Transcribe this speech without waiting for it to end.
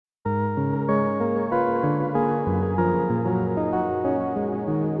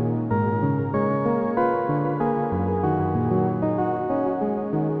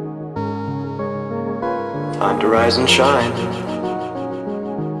time to rise and shine.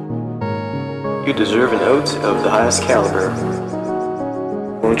 You deserve an oat of the highest caliber.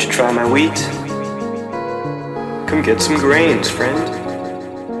 Won't you try my wheat? Come get some grains, friend.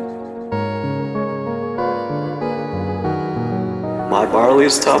 My barley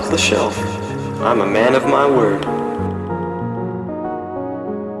is top of the shelf. I'm a man of my word.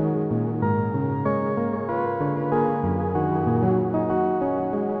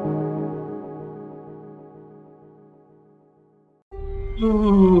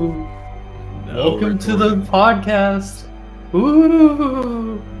 Ooh. Welcome to the podcast.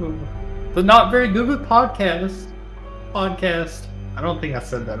 Ooh. The Not Very Good with Podcast. I don't think I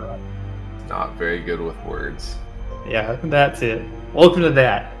said that right. Not very good with words. Yeah, that's it. Welcome to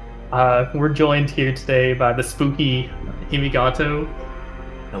that. We're joined here today by the spooky Himigato.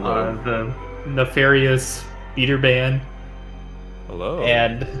 Hello. The nefarious Peter Band. Hello.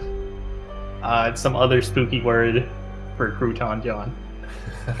 And some other spooky word for Crouton John.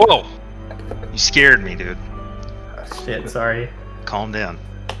 Whoa! You scared me, dude. Shit, sorry. Calm down.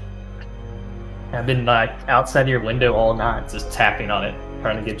 I've been outside your window all night, just tapping on it,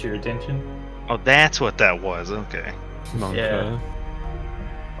 trying to get your attention. Oh, that's what that was. Okay. Yeah.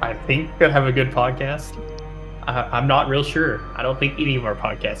 I think we're gonna have a good podcast. I'm not real sure. I don't think any of our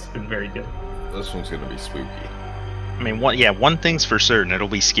podcasts have been very good. This one's gonna be spooky. I mean, one thing's for certain: it'll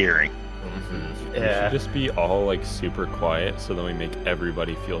be scary. Mm-hmm. Yeah. We should just be all like super quiet, so then we make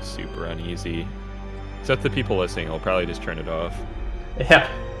everybody feel super uneasy. Except the people listening will probably just turn it off. Yeah.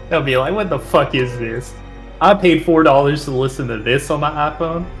 They'll be like, "What the fuck is this? I paid $4 to listen to this on my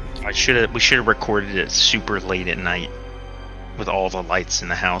iPhone." We should have recorded it super late at night, with all the lights in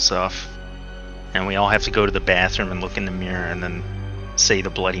the house off, and we all have to go to the bathroom and look in the mirror and then say the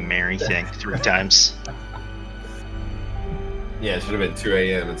Bloody Mary thing 3 times. Yeah, it should have been 2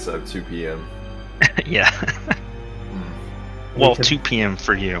 a.m. instead of 2 p.m. Yeah. Well, 2 p.m.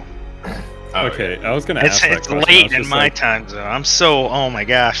 for you. Oh, Okay, I was gonna ask that It's question. I late was in just my like, time zone. I'm so, oh my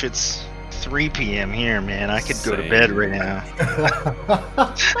gosh, it's 3 p.m. here, man. I could go to bed Same. right now.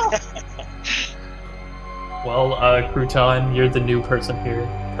 Well, Crouton, you're the new person here.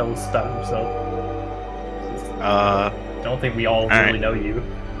 Tell us about yourself. I don't think we all really right. know you.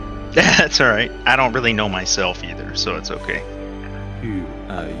 That's all right. I don't really know myself either, so it's okay. Who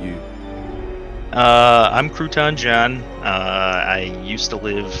are you? I'm Crouton John. I used to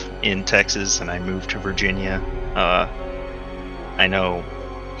live in Texas, and I moved to Virginia. I know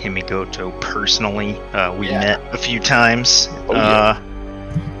Himigoto personally. We met a few times.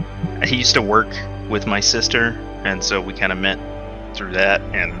 He used to work with my sister, and so we kind of met through that,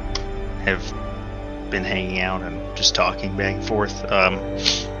 and have been hanging out and just talking back and forth.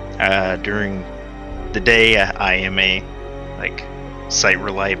 During the day, I am a site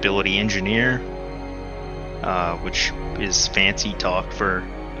reliability engineer, which is fancy talk for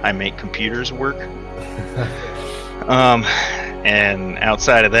I make computers work. And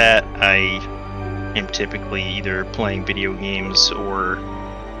outside of that, I am typically either playing video games or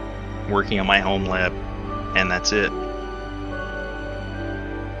working on my home lab, and that's it.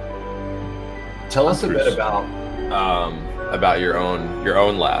 Tell us a bit about your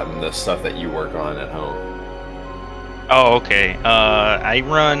own lab and the stuff that you work on at home. Oh, okay. I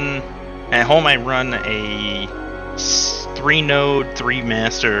run a 3-node,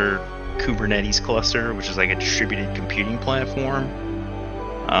 3-master Kubernetes cluster, which is like a distributed computing platform.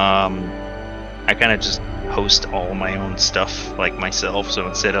 I kind of just host all my own stuff like myself, so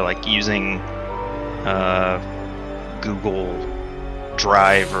instead of using Google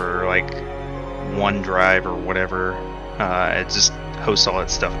Drive or OneDrive or whatever, I just host all that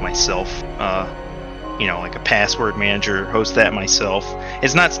stuff myself. Like a password manager, host that myself.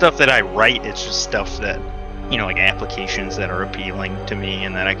 It's not stuff that I write, it's just stuff that, like applications that are appealing to me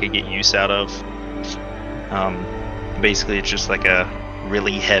and that I could get use out of. Basically, it's just like a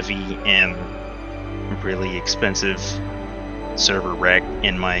really heavy and really expensive server rack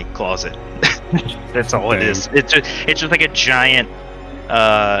in my closet. That's all it is. It's just like a giant,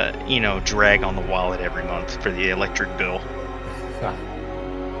 drag on the wallet every month for the electric bill.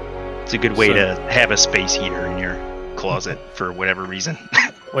 It's a good way to have a space heater in your closet for whatever reason.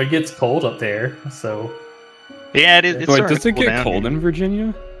 Well, it gets cold up there, so... Yeah, it is. It's Wait, starting does to it cool get down cold here. in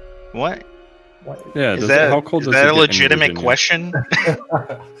Virginia? What? Yeah, how cold is does that it a get legitimate in Virginia? question?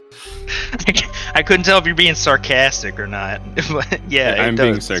 I couldn't tell if you're being sarcastic or not. But yeah, I'm it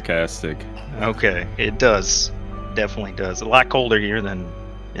being does. sarcastic. Okay, it does. Definitely does. A lot colder here than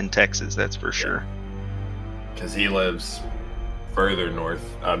in Texas, that's for sure. Because he lives further north.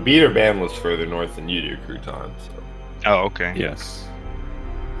 Peter Band lives further north than you do, Crouton. So. Oh, okay. Yes.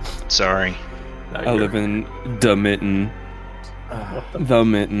 Sorry. I live in the Mitten. The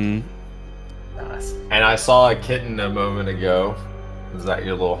Mitten. Nice. And I saw a kitten a moment ago. Was that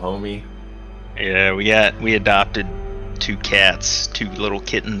your little homie? Yeah, we adopted 2 cats, 2 little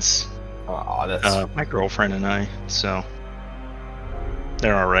kittens. Oh, that's My girlfriend and I. So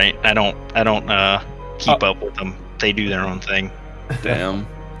they're all right. I don't keep up with them. They do their own thing. Damn.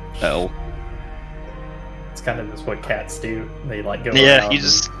 Hell. It's kind of just what cats do. They like go Yeah, around you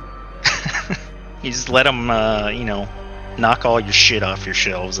just you just let them, knock all your shit off your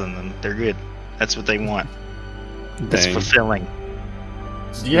shelves, and then they're good. That's what they want. It's Dang. fulfilling.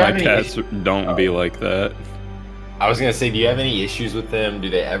 Do you My have any cats don't be like that. I was gonna say, do you have any issues with them? Do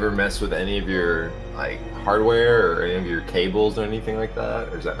they ever mess with any of your like hardware or any of your cables or anything like that?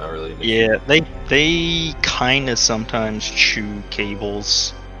 Or is that not really an issue? Yeah, they kind of sometimes chew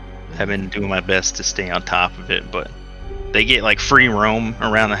cables. I've been doing my best to stay on top of it, but they get like free roam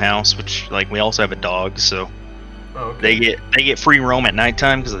around the house, which like we also have a dog, so Oh, okay. they get free roam at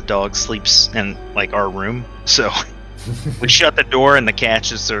nighttime because the dog sleeps in like our room. So we shut the door and the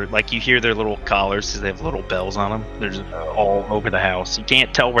cats are like, you hear their little collars because they have little bells on them. They're just all over the house. You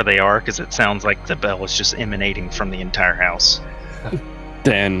can't tell where they are because it sounds like the bell is just emanating from the entire house.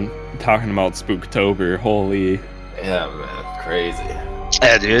 Dan, talking about Spooktober, holy. Yeah, man, crazy.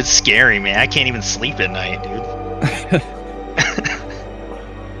 Yeah, dude, it's scary, man. I can't even sleep at night, dude.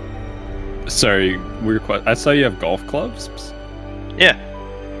 Sorry, weird question. I saw you have golf clubs. Yeah.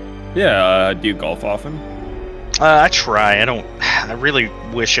 Yeah, do you golf often? I try. I really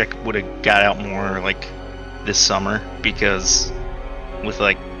wish I would have got out more like this summer, because with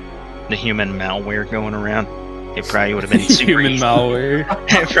like the human malware going around, it probably would have been super Human easy. malware.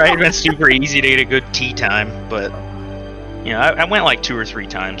 It probably would have been super easy to get a good tee time, but you know, I went like 2 or 3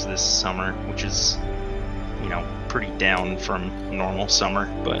 times this summer, which is, you know, pretty down from normal summer,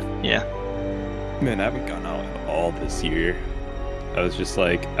 but yeah. Man, I haven't gone out at all this year. I was just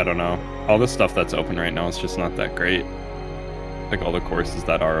like, I don't know. All the stuff that's open right now is just not that great. Like all the courses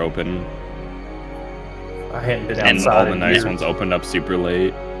that are open, I hadn't been And outside. all the in nice years. ones opened up super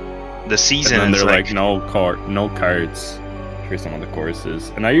late. The season And then is they're like, like, no carts for some of the courses.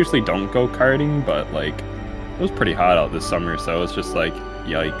 And I usually don't go karting, but like it was pretty hot out this summer, so it was just like,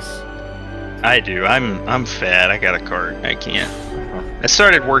 yikes. I do. I'm fat. I got a cart. I can't. I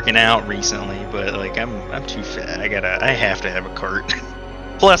started working out recently, but like I'm too fat. I have to have a cart.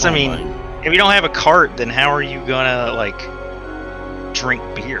 Plus, I mean, if you don't have a cart, then how are you gonna like drink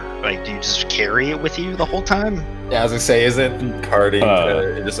beer? Like, do you just carry it with you the whole time? Yeah, I was gonna say, isn't karting?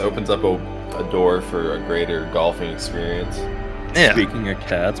 Uh, It just opens up a door for a greater golfing experience. Yeah. Speaking of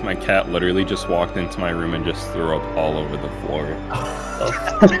cats, my cat literally just walked into my room and just threw up all over the floor.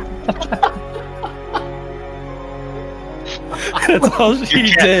 That's all she Your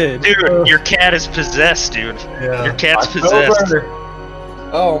cat- did. Dude, your cat is possessed, dude. Yeah. Your cat's October. possessed.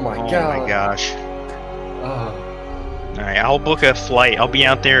 Oh my Oh god. my gosh. Oh. Alright, I'll book a flight. I'll be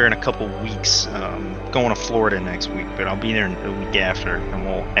out there in a couple weeks. Going to Florida next week, but I'll be there the week after, and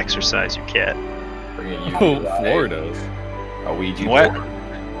we'll exercise your cat. Bringing you Oh, to the Florida. A Ouija What? board.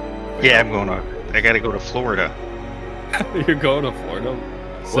 Yeah, I gotta go to Florida. You're going to Florida?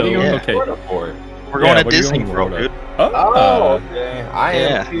 What are you going yeah. to Florida for? We're Yeah, going to what are you Disney going to World, Florida? dude. Oh, okay. I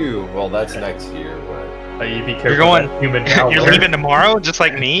Yeah. am too. Well, that's next year, but Oh, you be careful. You're going- of that human You're malware. leaving tomorrow, just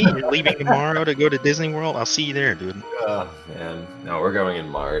like me? You're leaving tomorrow to go to Disney World? I'll see you there, dude. oh man, no, we're going in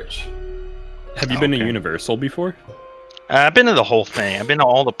March. Have you been to Okay. Universal before? I've been to the whole thing. I've been to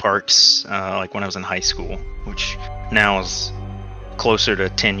all the parks, like when I was in high school, which now is closer to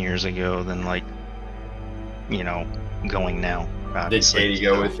 10 years ago than like, you know, going now. Did Obviously. Katie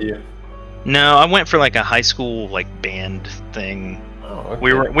go with you? No, I went for like a high school like band thing. Oh,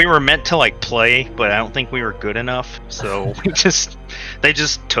 okay. We were meant to like play, but I don't think we were good enough. So they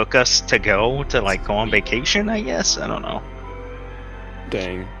just took us to go on vacation, I guess. I don't know.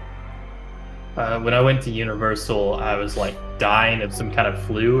 Dang. When I went to Universal, I was like dying of some kind of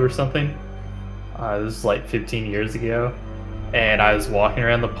flu or something. This was like 15 years ago. And I was walking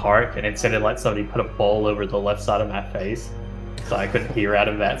around the park, and it sounded like somebody put a bowl over the left side of my face. So I couldn't hear out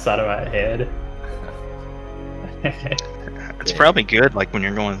of that side of my head. It's Yeah. probably good, like when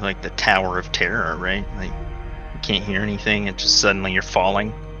you're going to, like the Tower of Terror, right? Like you can't hear anything, and just suddenly you're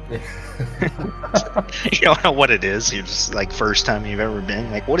falling. You don't know what it is. You're just like first time you've ever been.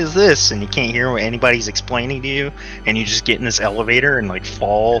 Like, what is this? And you can't hear what anybody's explaining to you, and you just get in this elevator and like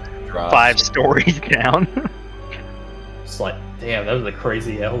fall Drops. 5 stories down. It's like, damn, that was a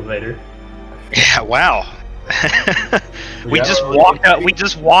crazy elevator. Yeah, wow. We Yeah, just really walked up. crazy. We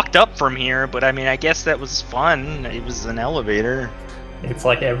just walked up from here, but I mean, I guess that was fun. It was an elevator. It's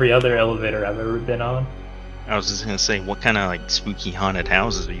like every other elevator I've ever been on. I was just gonna say, what kind of like spooky haunted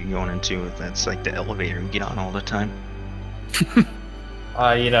houses are you going into if that's like the elevator you get on all the time?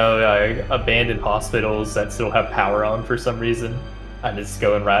 Abandoned hospitals that still have power on for some reason. I just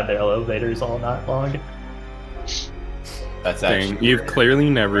go and ride their elevators all night long. That's Dang, actually you've clearly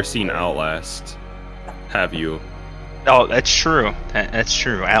never seen Outlast, have you? Oh, that's true. That's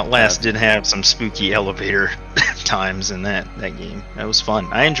true. Outlast did have some spooky elevator times in that game. That was fun.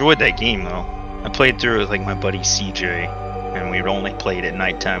 I enjoyed that game though. I played through it with like my buddy CJ, and we would only play it at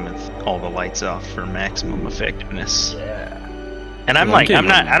nighttime with all the lights off for maximum effectiveness. Yeah. And I'm One like, game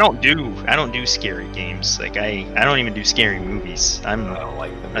I don't do scary games. Like I don't even do scary movies. I'm I don't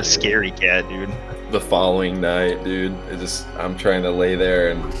like them. a scary cat, dude. The following night, dude, I'm trying to lay there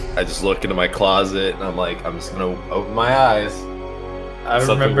and I just look into my closet and I'm like, I'm just gonna open my eyes. I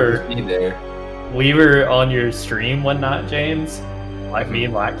Something remember will be there. we were on your stream one night, James. Like me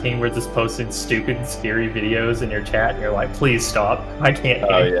and Lack King were just posting stupid, scary videos in your chat, and you're like, "Please stop! I can't."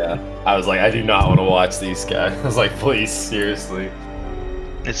 Oh yeah. I was like, I do not want to watch these guys. I was like, please, seriously.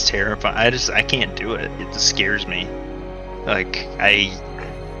 It's terrifying. I can't do it. It just scares me. Like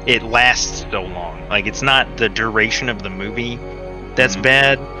it lasts so long. Like it's not the duration of the movie that's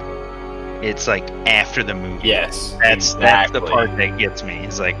bad. It's like after the movie. Yes. That's the part that gets me.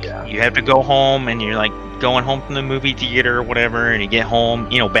 It's like you have to go home and you're like going home from the movie theater or whatever, and you get home,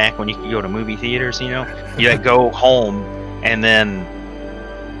 back when you could go to movie theaters, you like go home and then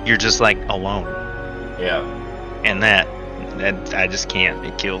you're just like alone. Yeah. And that I just can't.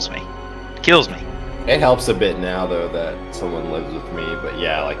 It kills me. It kills me. It helps a bit now though that someone lives with me, but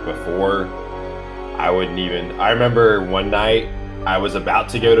yeah, like before I wouldn't even. I remember one night I was about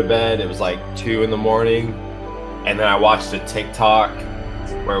to go to bed. It was like 2 a.m, and then I watched a TikTok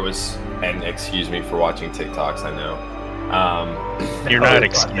where it was. And excuse me for watching TikToks. I know. You're not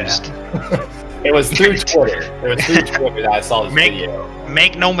excused. It was through Twitter. That I saw this video.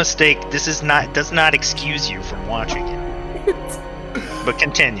 Make no mistake. This does not excuse you from watching it. But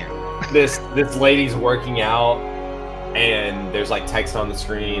continue. This lady's working out, and there's like text on the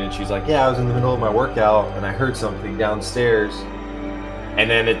screen, and she's like, "Yeah, I was in the middle of my workout, and I heard something downstairs." And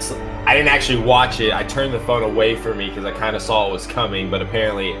then I didn't actually watch it. I turned the phone away from me because I kind of saw it was coming, but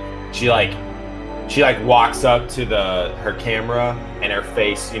apparently she walks up to her camera and her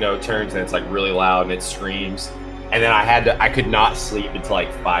face, turns and it's like really loud and it screams. And then I could not sleep until like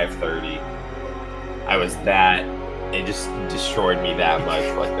 5:30. It just destroyed me that much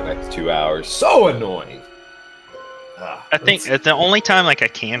for like the next 2 hours. So annoying. I think the only time like I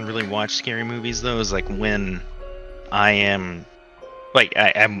can really watch scary movies though is like when I am like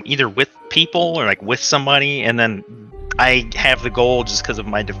I'm either with people or like with somebody, and then I have the goal just because of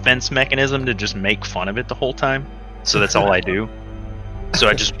my defense mechanism to just make fun of it the whole time. So that's all I do. So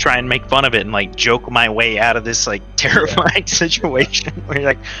I just try and make fun of it and like joke my way out of this like terrifying situation where you're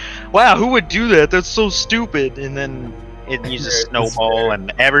like, wow, who would do that? That's so stupid. And then it uses a snowball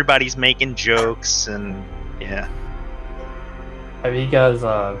and everybody's making jokes and yeah. Have you guys?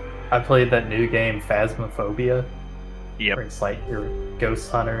 I played that new game Phasmophobia. Yep. Where it's like you're a ghost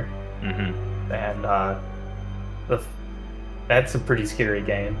hunter, and that's a pretty scary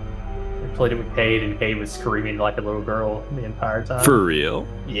game. I played it with Cade, and Cade was screaming like a little girl the entire time. For real?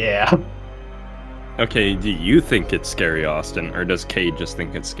 Yeah. Okay, do you think it's scary, Austin, or does Cade just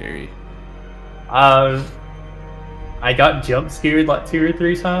think it's scary? I got jump scared like 2 or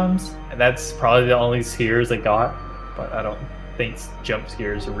 3 times, and that's probably the only scares I got. But I don't think jump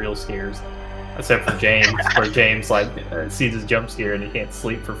scares are real scares, except for James, where James sees his jump scare and he can't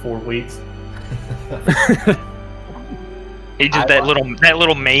sleep for 4 weeks. He did that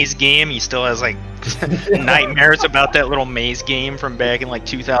little maze game. He still has like nightmares about that little maze game from back in like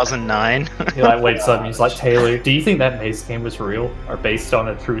 2009. He wakes up and he's like, Taylor, do you think that maze game was real or based on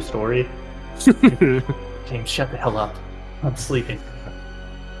a true story? James, shut the hell up. I'm sleeping.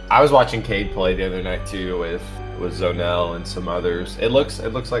 I was watching Cade play the other night too with Zonell and some others. It looks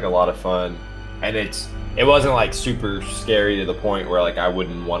like a lot of fun, and it wasn't like super scary to the point where like I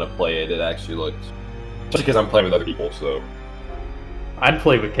wouldn't want to play it. It actually looked, just because I'm playing with other people, so. I'd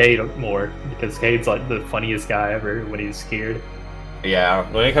play with Cade more because Cade's like the funniest guy ever when he's scared.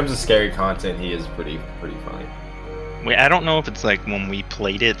 Yeah, when it comes to scary content, he is pretty funny. I don't know if it's like when we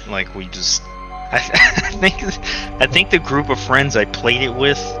played it, like we just. I think the group of friends I played it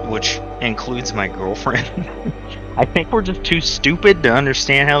with, which includes my girlfriend, I think we're just too stupid to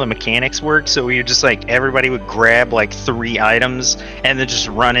understand how the mechanics work. So we just like everybody would grab like 3 items and then just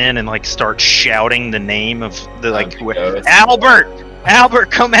run in and like start shouting the name of the Albert, Albert,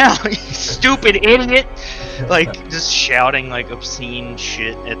 come out, you stupid idiot! Like, just shouting, like, obscene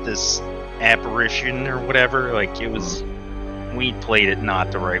shit at this apparition or whatever. Like, it was... We played it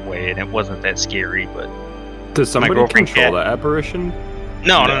not the right way, and it wasn't that scary, but... Does somebody girlfriend control cat- the apparition?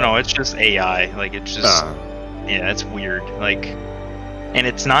 No, it's just AI. Like, it's just... Yeah, it's weird. Like... And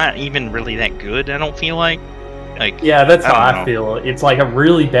it's not even really that good, I don't feel like. Like, Yeah, that's how don't I know. feel. It's like a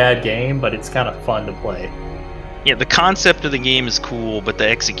really bad game, but it's kind of fun to play. Yeah, the concept of the game is cool, but the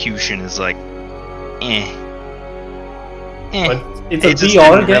execution is like... Eh. But it's It a just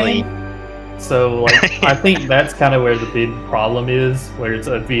VR didn't really- game, so like I think that's kind of where the big problem is, where it's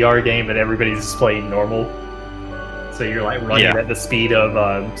a VR game and everybody's just playing normal. So you're like running Yeah. at the speed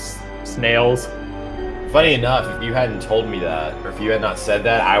of snails. Funny enough, if you hadn't told me that, or if you had not said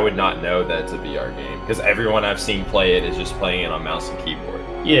that, I would not know that it's a VR game. Because everyone I've seen play it is just playing it on mouse and keyboard.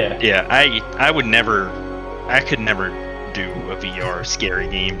 Yeah. Yeah, I would never... I could never do a VR scary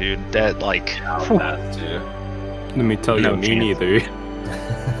game, dude. That, like... That too. Let me tell you, No me chance. neither.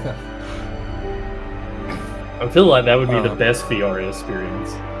 I feel like that would be the Uh, best VR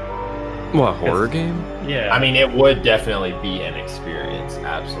experience. What, horror game? Yeah. I mean, it would definitely be an experience,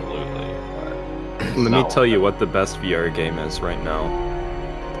 absolutely. But Let me not tell you one. what the best VR game is right now.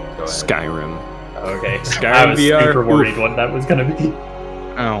 Go ahead. Skyrim. okay. Skyrim I was VR, super worried oof. what that was gonna be.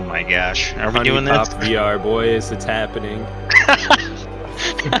 Oh my gosh. Are we Honey doing Pop this? VR, boys, it's happening.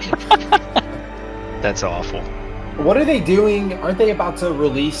 That's awful. What are they doing? Aren't they about to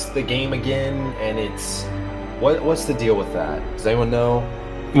release the game again? And it's what's the deal with that? Does anyone know?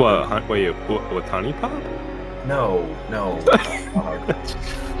 What? Wait, with Honey Pop? No.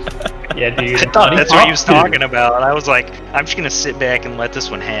 Yeah, dude. I thought that's what he was Honey Pop talking about. I was like, I'm just gonna sit back and let this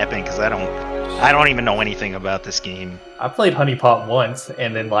one happen because I don't even know anything about this game. I played Honey Pop once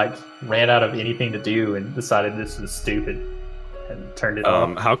and then like ran out of anything to do and decided this was stupid and turned it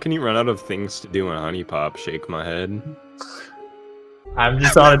off. How can you run out of things to do in Honey Pop? Shake my head. I'm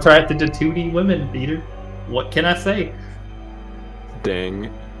just not attracted to 2D women, Peter. What can I say?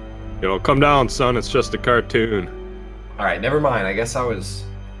 Dang. Yo, come down, son. It's just a cartoon. All right, never mind. I guess I was.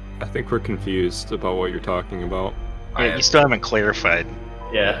 I think we're confused about what you're talking about. Yeah, you still haven't clarified.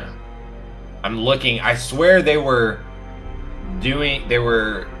 Yeah. I'm looking. I swear they were doing. They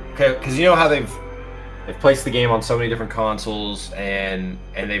were because you know how they've placed the game on so many different consoles and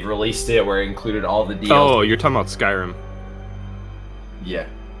they've released it where it included all the DLC. Oh, you're talking about Skyrim. Yeah.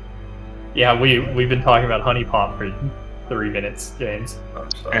 Yeah, we've been talking about Honey Pop for 3 minutes, James. I'm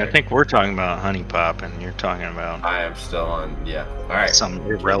And sorry. I think we're talking about Honey Pop, and you're talking about I am still on. Yeah. All right. some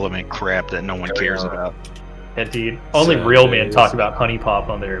irrelevant crap that no one Carry cares on. about. Yeah, dude. Only So real men days. talk about Honey Pop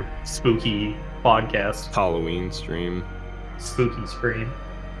on their spooky podcast. Halloween stream. Spooky Scream.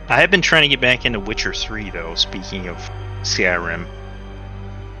 I have been trying to get back into Witcher 3, though, speaking of Skyrim.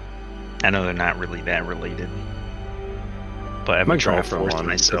 I know they're not really that related. But I've My been trying to girlfriend force wanted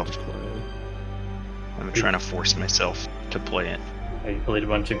myself. to play. I've been trying to force myself to play it. Have you played a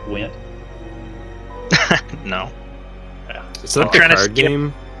bunch of Gwent? No. Is that I'm the trying to card skip-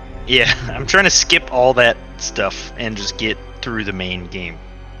 game? Yeah, I'm trying to skip all that stuff and just get through the main game.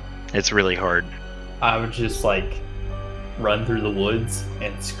 It's really hard. I would just like run through the woods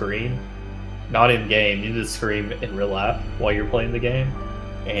and scream. Not in game, you just scream in real life while you're playing the game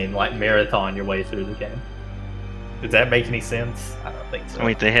and like marathon your way through the game. Does that make any sense? I don't think so.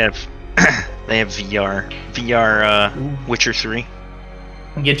 Wait, they have VR Witcher 3.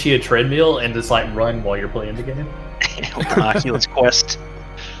 Get you a treadmill and just like run while you're playing the game. Oculus Quest.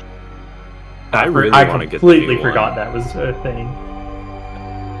 I really I want to get the completely new forgot one. that was a thing.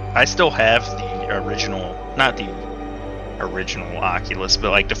 I still have the original, not the original Oculus,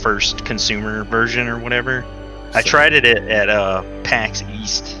 but like the first consumer version or whatever. I tried it at PAX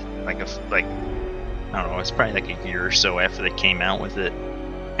East, I don't know, it's probably like a year or so after they came out with it.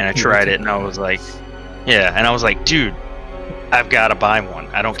 And I tried it and I was like, dude, I've got to buy one.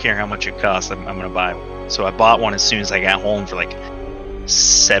 I don't care how much it costs, I'm going to buy one. So I bought one as soon as I got home for like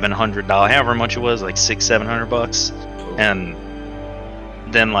 $700, however much it was, like $600-700.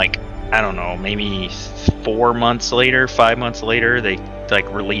 And then like, I don't know, maybe 5 months later, they like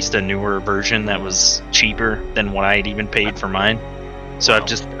released a newer version that was cheaper than what I had even paid for mine. So Wow.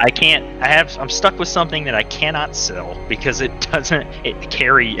 I'm stuck with something that I cannot sell because it doesn't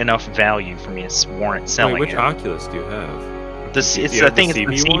carry enough value for me to warrant selling Wait, which it. Oculus do you have? I think it's the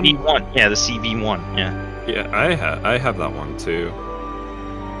CV1? CV1. Yeah, the CV1. Yeah. Yeah, I have that one too.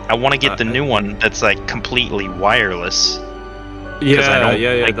 I want to get the I- new one that's like completely wireless. I Yeah, don't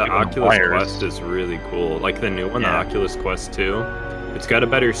yeah. like The doing Oculus wires. Quest is really cool. Like the new one, Yeah. the Oculus Quest 2. It's got a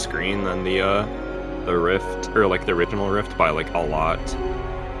better screen than the the Rift, or like the original Rift, by like a lot.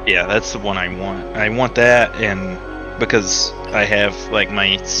 Yeah, that's the one I want. I want that, and because I have like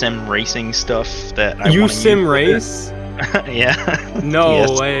my sim racing stuff that I You wanna sim use with race? it. Yeah. No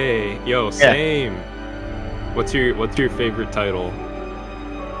Yes. way. Yo, same. What's your favorite title?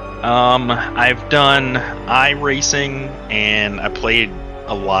 I've done iRacing, and I played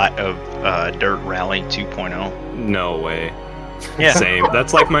a lot of Dirt Rally 2.0. No way. Yeah. Same.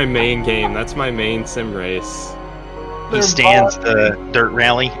 That's like my main game. That's my main sim race. He stands the Dirt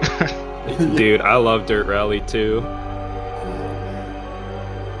Rally. Dude, I love Dirt Rally too.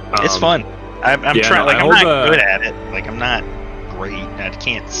 It's fun. I'm yeah, trying. no, Like I I'm hope, not good at it. Like I'm not great. I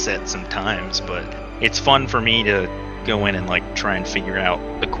can't set some times, but it's fun for me to go in and like try and figure out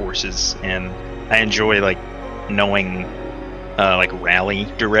the courses, and I enjoy like knowing like rally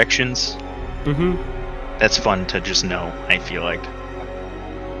directions. Mm-hmm. That's fun to just know. I feel like.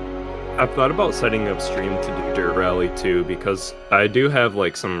 I've thought about setting up stream to do Dirt Rally too, because I do have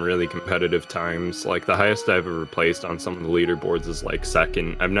like some really competitive times. Like the highest I've ever placed on some of the leaderboards is like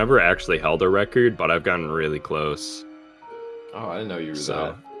second. I've never actually held a record, but I've gotten really close. Oh, I didn't know you were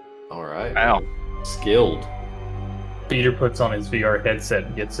So- that. All right. Wow. Skilled. Peter puts on his VR headset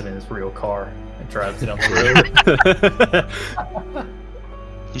and gets in his real car and drives it on the road.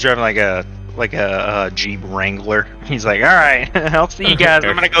 He's driving like a Jeep Wrangler. He's like, all right, I'll see you guys.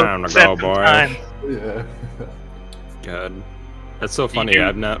 I'm gonna It's time go to set go, some boys." time. Yeah. God. That's so You funny. do-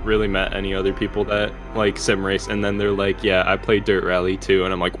 I've not really met any other people that like sim race, and then they're like, "Yeah, I played Dirt Rally too,"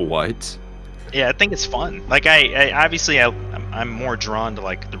 and I'm like, "What?" Yeah, I think it's fun. Like I obviously I'm more drawn to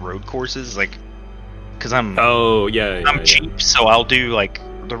like the road courses, like because I'm Oh yeah, I'm cheap, so I'll do like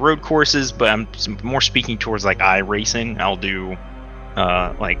the road courses, but I'm more speaking towards like iRacing. I'll do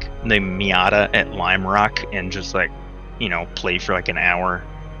like the Miata at Lime Rock and just like play for like an hour,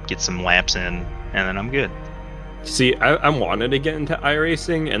 get some laps in, and then I'm good. See, I wanted to get into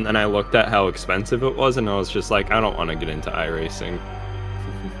iRacing, and then I looked at how expensive it was, and I was just like, I don't want to get into iRacing.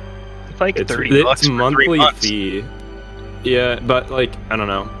 It's like It's $30 it's for 3 monthly months. fee. Yeah, but like I don't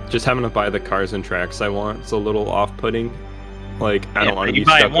know, just having to buy the cars and tracks I want, it's a little off-putting. Like I Yeah, don't want but to you be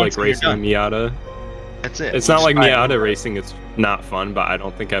buy it stuck once like and you're racing a Miata. That's it. It's You not just like buy it. Miata racing. It's not fun, but I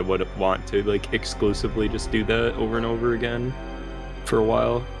don't think I would want to like exclusively just do that over and over again for a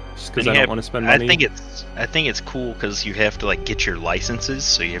while, just because And I you don't have- want to spend I money. think it's cool because you have to like get your licenses,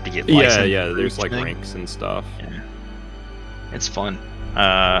 so you have to get yeah, licensed yeah. for There's each like thing. ranks and stuff. It's fun.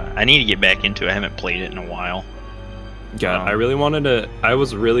 I need to get back into it. I haven't played it in a while. God, I really wanted to. I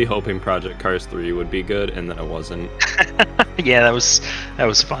was really hoping Project Cars 3 would be good, and then it wasn't. Yeah, that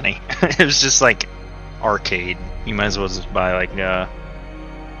was funny. It was just like arcade. You might as well just buy like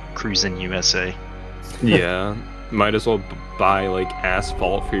Cruising USA. Yeah, might as well buy like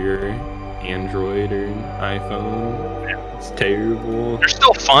Asphalt for your Android or iPhone. It's terrible. They're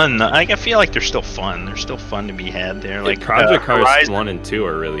still fun. Like, I feel like they're still fun. They're still fun to be had there. Like Project Cars Horizon, 1 and 2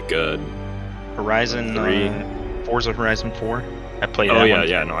 are really good. Horizon 3. Forza Horizon 4. I played Oh that yeah, one.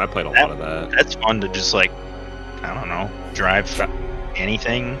 yeah. No, I played a That- lot of that. That's fun to just like, I don't know, drive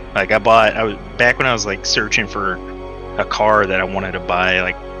anything. Like I was back when I was like searching for a car that I wanted to buy,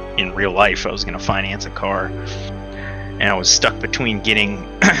 like in real life. I was gonna finance a car, and I was stuck between getting,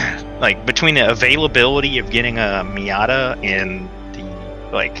 like between the availability of getting a Miata and the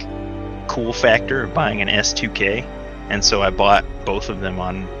like cool factor of buying an S2K, and so I bought both of them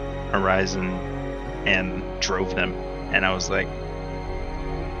on Horizon and drove them, and I was like,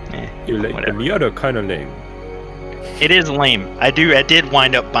 You like whatever. the Miata kind of lame. it is lame. I did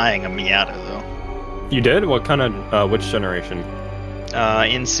wind up buying a Miata though. You did? What kind of? Which generation?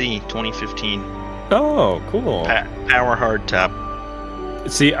 NC 2015 Oh, cool. power hardtop.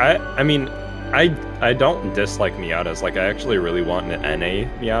 See, I mean, I don't dislike Miatas. Like, I actually really want an NA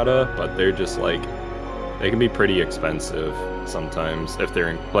Miata, but they're just like, they can be pretty expensive sometimes if they're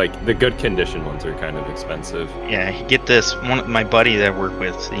in, like, the good condition ones are kind of expensive. Yeah, get this. My buddy that I work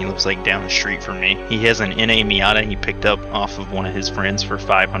with, he lives like down the street from me. He has an NA Miata he picked up off of one of his friends for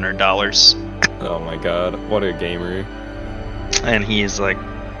 $500, Oh my god, what a gamer. and he has like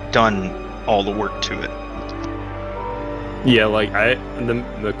done all the work to it. Yeah, like,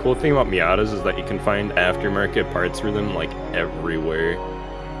 the cool thing about Miatas is that you can find aftermarket parts for them, like, everywhere.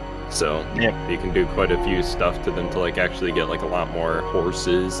 So, Yeah. you can do quite a few stuff to them to, like, actually get, like, a lot more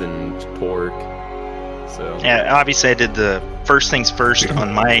horses and torque. So, Yeah, obviously I did the first things first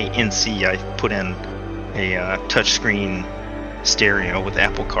on my NC. I put in a touchscreen stereo with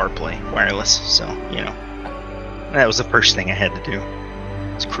Apple CarPlay wireless. So that was the first thing I had to do.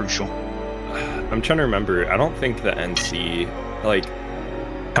 It's crucial. I'm trying to remember. I don't think the NC, like,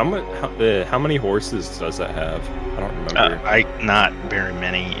 How many horses does it have? I don't remember. Not very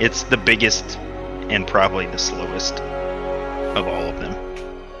many. It's the biggest and probably the slowest of all of them.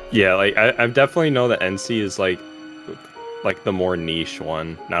 Yeah, like I definitely know that NC is like the more niche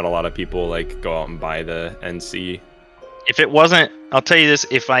one. Not a lot of people like go out and buy the NC. If it wasn't, I'll tell you this: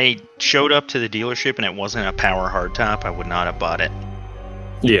 if I showed up to the dealership and it wasn't a power hardtop, I would not have bought it.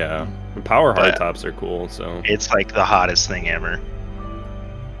 Yeah, the power But hardtops are cool. So it's like the hottest thing ever.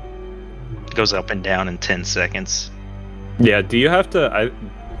 Goes up and down in 10 seconds. yeah, do you have to?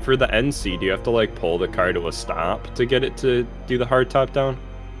 For the NC, do you have to like pull the car to a stop to get it to do the hardtop down?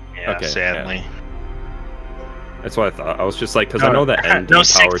 Yeah, Okay, sadly. yeah. That's what I thought. I was just like, because I know that ND no power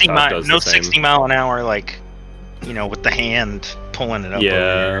 60 top does no the same. 60 mile an hour, like, with the hand pulling it up.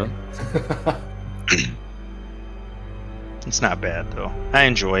 Yeah. Over here. It's not bad though. I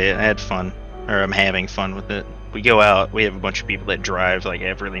enjoy it. I had fun, or I'm having fun with it. We go out. We have a bunch of people that drive, like,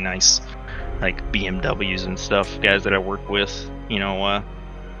 have really nice, like, BMWs and stuff. Guys that I work with,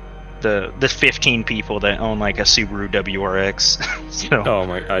 the 15 people that own like a Subaru WRX. So, Oh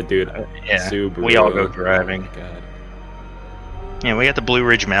my god, dude. yeah, Subaru. we all go driving. Oh my god. Yeah, we got the Blue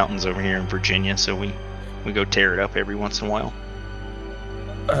Ridge Mountains over here in Virginia, so we go tear it up every once in a while.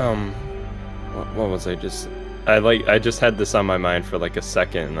 What was I just? I just had this on my mind for like a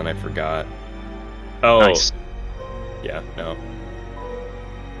second and then I forgot. Oh, Nice. yeah, no.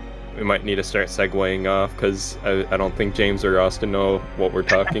 We might need to start segueing off because I don't think James or Austin know what we're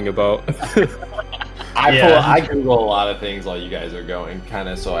talking about. I Google a lot of things while you guys are going, kind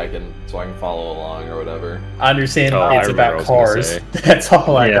of so I can follow along or whatever. I understand Oh, I it's remember about what I was cars. gonna say. That's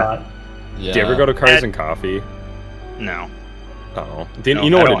all I Yeah. got. Yeah. Do you ever go to Cars and Coffee? No. Oh, No, you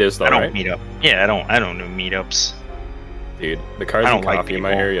know I what don't- it is though, I don't right? meet up. Yeah, I don't do meetups. Dude, the Cars I and don't like Coffee in my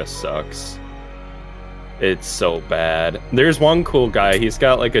people. area sucks. It's so bad. There's one cool guy. He's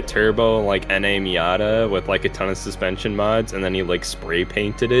got like a turbo like NA Miata with like a ton of suspension mods, and then he like spray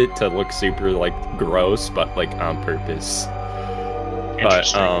painted it to look super like gross, but like on purpose. But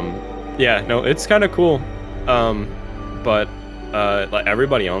Interesting. yeah, no, it's kind of cool. But like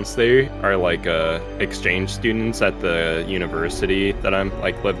everybody else there are like exchange students at the university that I'm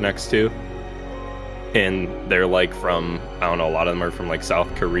like live next to. And they're like from, I don't know, a lot of them are from like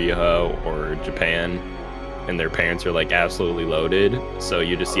South Korea or Japan, and their parents are like absolutely loaded. So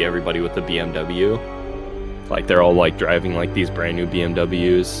you just see everybody with the BMW. Like they're all like driving like these brand new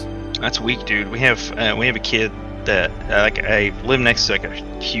BMWs. That's weak, dude. We have a kid that like I live next to like a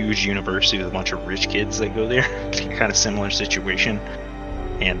huge university with a bunch of rich kids that go there. Kind of similar situation,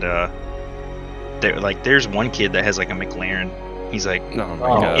 and there's one kid that has like a McLaren. He's like Oh my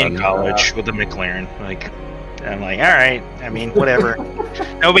Oh, god. in college with a McLaren. Like, I'm like, all right. I mean, whatever.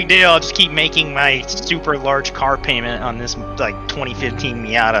 No big deal. I'll just keep making my super large car payment on this like 2015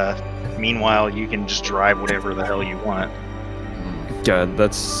 Miata. Meanwhile, you can just drive whatever the hell you want. God,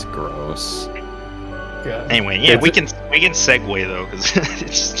 that's gross. Yeah. Anyway, yeah, It's- we can segue though, because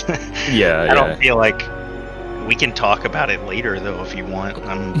it's Yeah, I don't yeah. feel like we can talk about it later though if you want.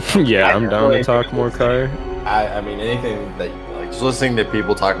 Yeah, I'm down to talk more car. I mean, anything that like just listening to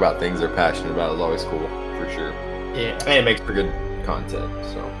people talk about things they're passionate about is always cool for sure, Yeah. and it makes for good content.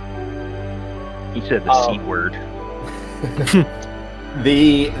 So You said the C word.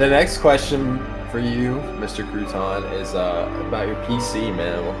 the next question for you, Mr. Crouton, is about your PC,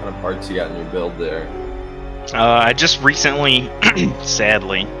 man. What kind of parts you got in your build there? I just recently,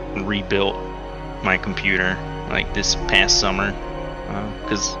 sadly, rebuilt my computer like this past summer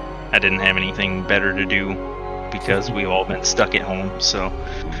because I didn't have anything better to do because we've all been stuck at home. So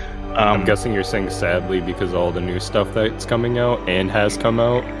I'm guessing you're saying sadly because all the new stuff that's coming out and has come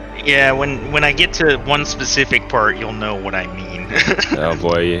out. yeah, when I get to one specific part, you'll know what I mean. Oh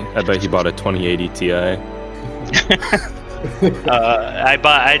boy, I bet you bought a 2080 Ti.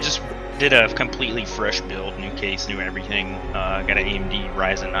 I just did a completely fresh build, new case, new everything. I got an AMD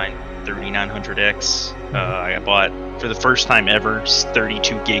Ryzen 9 3900X. I bought for the first time ever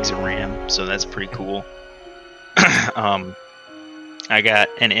 32 gigs of RAM, so that's pretty cool. I got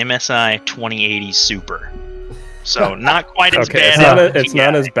an MSI 2080 Super, so not quite as Okay, bad. it's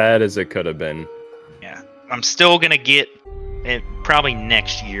not as bad as it could have been. Yeah, I'm still gonna get it probably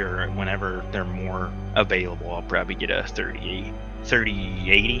next year whenever they're more available. I'll probably get a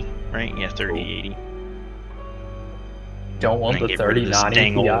 3080, right? Yeah, 3080. Don't want And the get rid of this 3090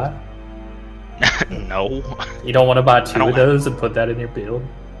 dang old- Ti? No, You don't want to buy two don't of those and put that in your build?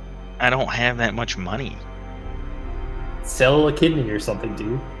 I don't have that much money. Sell a kidney or something,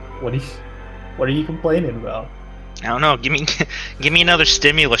 dude. What are you complaining about? I don't know. Give me another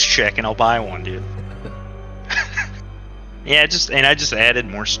stimulus check and I'll buy one, dude. Yeah, I just added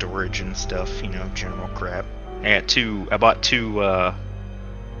more storage and stuff, general crap. I bought two 1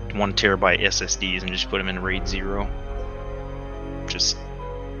 terabyte SSDs and just put them in RAID 0. Just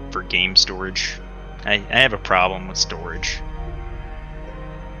for game storage. I have a problem with storage.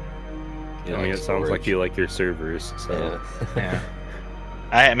 I mean, it sounds like you like your servers, so... Yeah.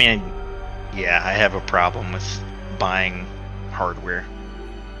 I have a problem with buying hardware.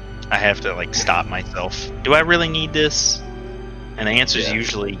 I have to, stop myself. Do I really need this? And the answer is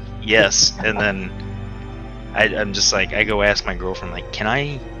usually yes. And then I'm just I go ask my girlfriend, can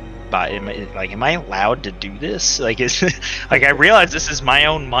I buy? Am I allowed to do this? I realize this is my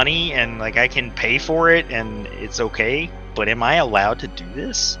own money and I can pay for it and it's okay. But am I allowed to do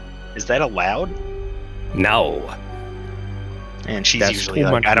this? Is that allowed? No. And she's That's usually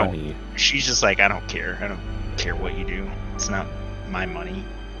too much I don't. money. She's just I don't care. I don't care what you do. It's not my money.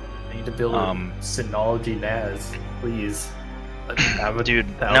 I need to build a Synology NAS, please. Dude,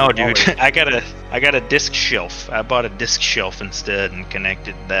 no, dude. I got a disc shelf. I bought a disc shelf instead and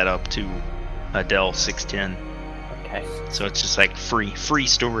connected that up to a Dell 610. Okay. So it's just free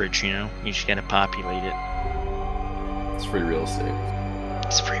storage, You just gotta populate it. It's free real estate.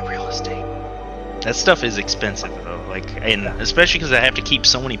 It's free real estate. That stuff is expensive though. And especially because I have to keep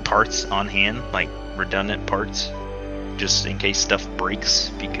so many parts on hand, redundant parts, just in case stuff breaks.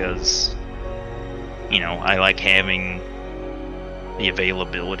 Because, I like having the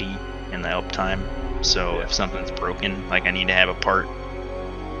availability and the uptime. So if something's broken, I need to have a part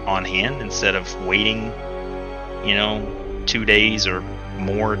on hand instead of waiting, 2 days or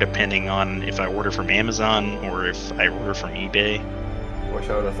more, depending on if I order from Amazon or if I order from eBay. Wish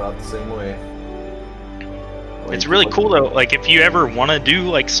I would have thought the same way. It's really cool though. If you ever want to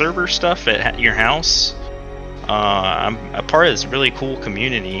do server stuff at your house, I'm a part of this really cool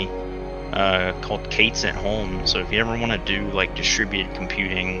community called Kate's at Home. So if you ever want to do distributed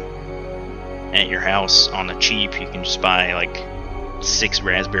computing at your house on the cheap, you can just buy 6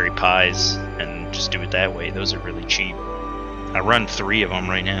 Raspberry Pis and just do it that way. Those are really cheap. I run 3 of them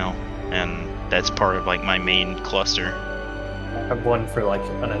right now, and that's part of my main cluster. I have one for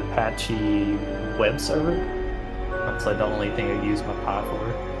an Apache web server. That's the only thing I use my Pi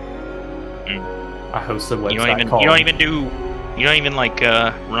for. I host a website called... You don't even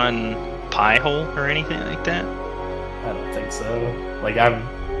run Pi-hole or anything like that? I don't think so.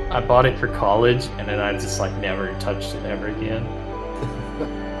 I bought it for college and then I just never touched it ever again.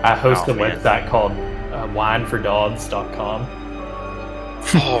 I host a website called winefordogs.com.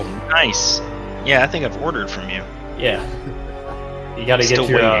 Oh, nice. Yeah, I think I've ordered from you. Yeah. You gotta get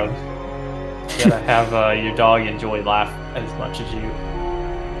your you gotta have your dog enjoy life as much as you.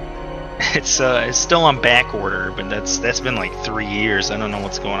 It's still on back order, but that's been 3 years. I don't know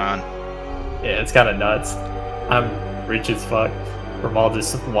what's going on. Yeah, it's kind of nuts. I'm rich as fuck from all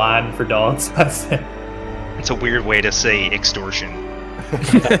this wine for dogs. It's a weird way to say extortion.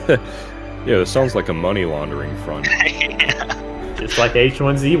 Yeah, this sounds like a money laundering front. Yeah. Just like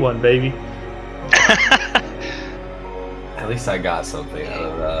H1Z1, baby. At least I got something out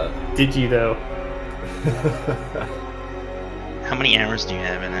of that. Did you though? How many hours do you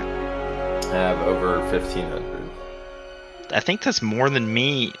have in it? I have over 1,500. I think that's more than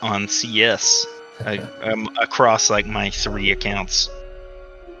me on CS. Across my 3 accounts. How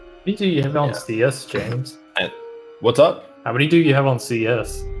many do you have on CS, James? What's up? How many do you have on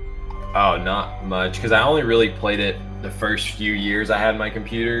CS? Oh, not much, because I only really played it the first few years I had my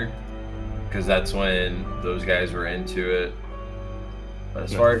computer, because that's when those guys were into it. But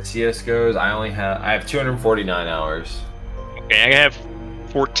as far as CS goes, I have 249 hours. Okay, I have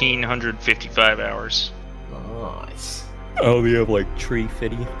 1,455 hours. Nice. Oh, you have tree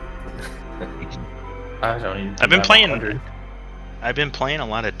fitty? I don't even. I've been playing. 100. I've been playing a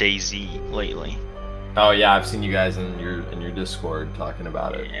lot of DayZ lately. Oh yeah, I've seen you guys in your Discord talking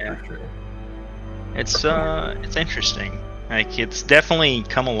about it. Yeah. For sure. It's interesting. It's definitely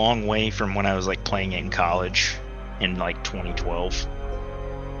come a long way from when I was playing in college in 2012.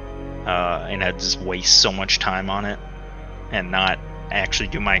 And I'd just waste so much time on it and not actually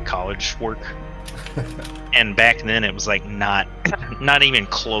do my college work. And back then it was not even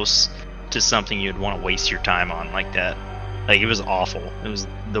close to something you'd want to waste your time on like that. It was awful. It was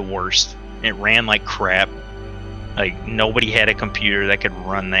the worst. It ran like crap. Nobody had a computer that could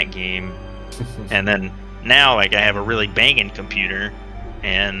run that game. And then now I have a really banging computer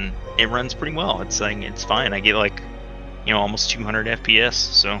and it runs pretty well. It's it's fine. I get almost 200 FPS.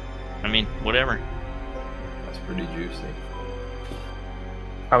 So whatever. That's pretty juicy.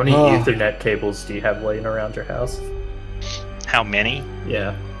 How many Ethernet cables do you have laying around your house? How many?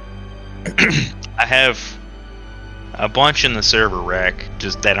 Yeah. I have a bunch in the server rack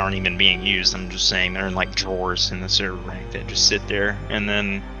just that aren't even being used. I'm just saying they're in like drawers in the server rack that just sit there. And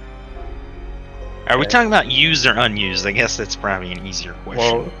then, are we talking about used or unused? I guess that's probably an easier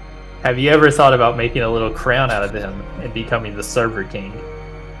question. Well, have you ever thought about making a little crown out of them and becoming the server king?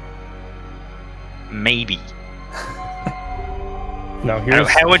 Maybe. Now here's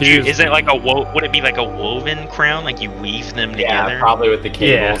How would you? here's Is it the- like would it be like a woven crown? Like you weave them Yeah, together? probably with the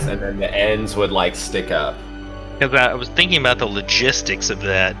cables, Yeah. and then the ends would like stick up. Because I was thinking about the logistics of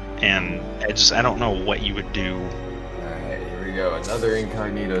that, and I don't know what you would do. Alright, here we go. Another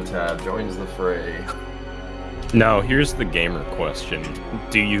incognito tab joins the fray. Now here's the gamer question: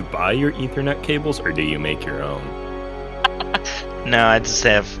 do you buy your Ethernet cables or do you make your own? No, I just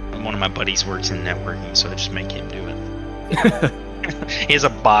have one of my buddies works in networking, so I just make him do it. He has a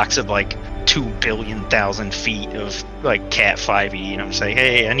box of like 2 billion thousand feet of like Cat 5e, and I'm saying,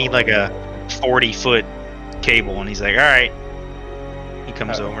 hey, I need like a 40-foot cable, and he's like, all right. He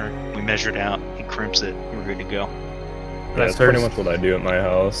comes over, we measure it out, he crimps it, we're good to go. That's pretty much what I do at my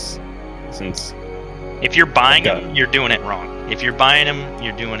house. Since If you're buying Okay. them, you're doing it wrong. If you're buying them,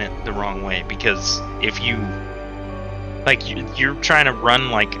 you're doing it the wrong way, because if you like you're trying to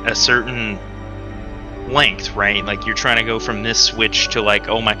run like a certain length, right? Like you're trying to go from this switch to like,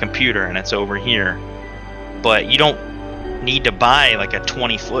 oh, my computer, and it's over here. But you don't need to buy like a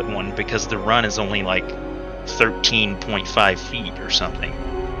 20-foot one because the run is only like 13.5 feet or something.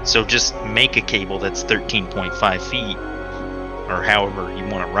 So just make a cable that's 13.5 feet, or however you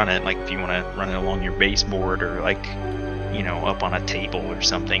want to run it. Like if you want to run it along your baseboard, or like, you know, up on a table or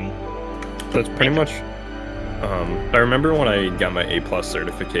something. that's pretty much. I remember when I got my A+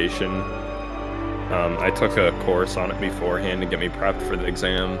 certification. I took a course on it beforehand to get me prepped for the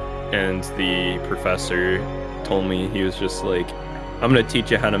exam, and the professor told me, he was just like, I'm gonna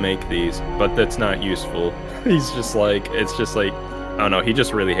teach you how to make these, but that's not useful. He's just like, it's just like, I don't know, he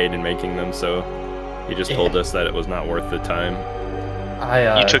just really hated making them, so he just told us that it was not worth the time.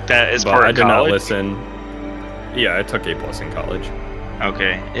 I You took that as But part I of did not college? listen. Yeah, I took A+ in college.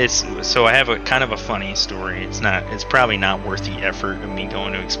 Okay, so I have a kind of a funny story. It's probably not worth the effort of me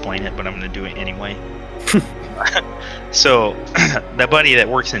going to explain it, but I'm going to do it anyway. So, the buddy that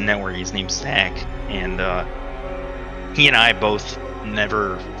works in networking, his name's Zach, and he and I both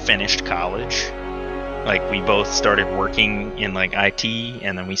never finished college. Like, we both started working in like IT,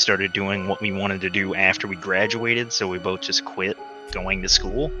 and then we started doing what we wanted to do after we graduated. So we both just quit going to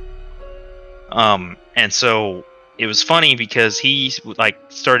school. And so it was funny because he like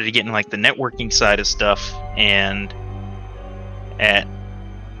started to get in like the networking side of stuff, and at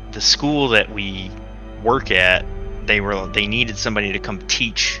the school that we work at, they needed somebody to come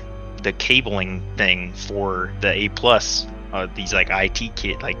teach the cabling thing for the A+, these like IT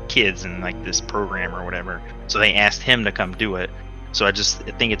kids and like this program or whatever. So they asked him to come do it. So I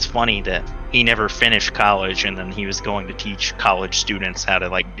think it's funny that he never finished college, and then he was going to teach college students how to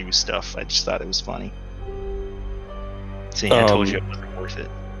like do stuff. I just thought it was funny. See, I told you it wasn't worth it.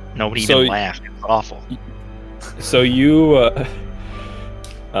 Nobody so even laughed. It was awful. So you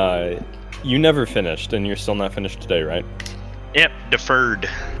you never finished, and you're still not finished today, right? Yep, deferred.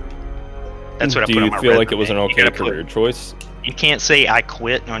 That's what I Do put on you my feel like it was an resume. You okay gotta career choice? You can't say I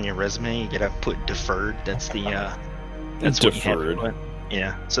quit on your resume. You gotta put deferred. That's the that's what you have to Deferred. put.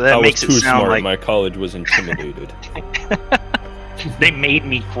 Yeah. So that I was makes too it sound smart. like My college was intimidated. they made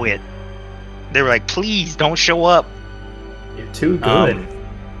me quit. They were like, "Please don't show up." You're too good.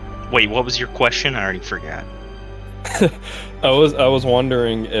 Wait, what was your question? I already forgot. I was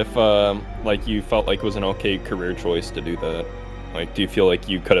wondering if like you felt like it was an okay career choice to do that. Like, do you feel like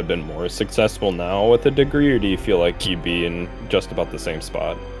you could have been more successful now with a degree, or do you feel like you'd be in just about the same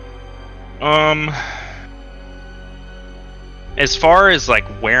spot? As far as like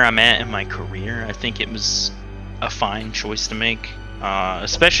where I'm at in my career, I think it was a fine choice to make,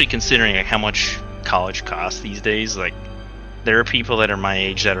 especially considering like how much college costs these days. Like, there are people that are my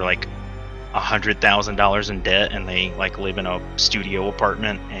age that are like $100,000 in debt, and they like live in a studio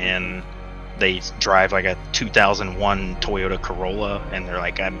apartment, and they drive like a 2001 Toyota Corolla, and they're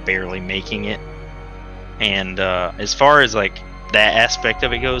like, I'm barely making it. And as far as like that aspect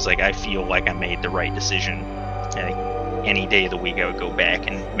of it goes, like I feel like I made the right decision. And any day of the week I would go back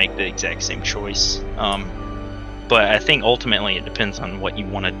and make the exact same choice. But I think ultimately it depends on what you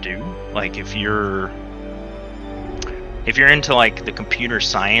want to do. Like if you're into like the computer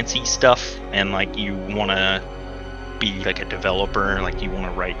sciencey stuff, and like you want to be like a developer, like you want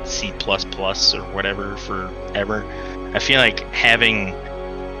to write C++ or whatever forever, I feel like having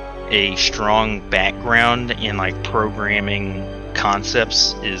a strong background in like programming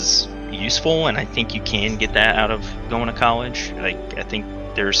concepts is useful, and I think you can get that out of going to college. Like, I think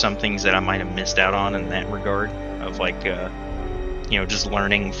there are some things that I might have missed out on in that regard of like, just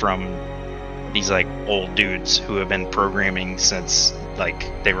learning from these like old dudes who have been programming since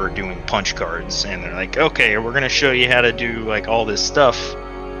like they were doing punch cards, and they're like, okay, we're gonna show you how to do like all this stuff.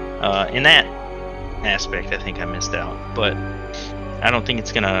 In that aspect, I think I missed out, but I don't think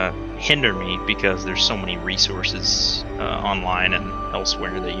it's gonna hinder me because there's so many resources online and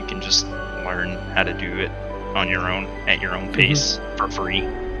elsewhere that you can just learn how to do it on your own at your own pace for free.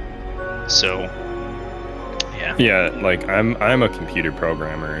 So yeah, like I'm a computer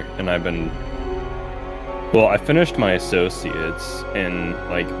programmer, and I finished my associates in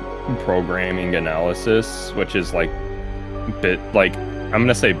like programming analysis, which is like I'm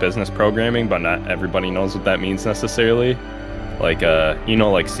gonna say business programming, but not everybody knows what that means necessarily. Like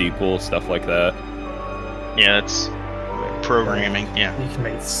like SQL, stuff like that. Yeah, it's programming. Yeah, You can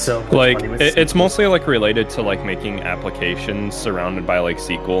make so much Like money with it's SQL. mostly like related to like making applications surrounded by like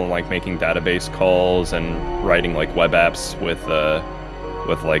SQL, and like making database calls and writing like web apps with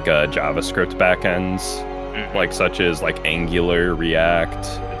like JavaScript backends, like such as like Angular, React,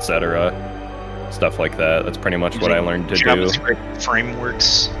 etc. Stuff like that. That's pretty much what I learned to do. JavaScript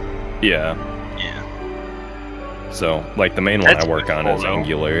frameworks. Yeah. Yeah, So like the main one That's I work on is useful, though.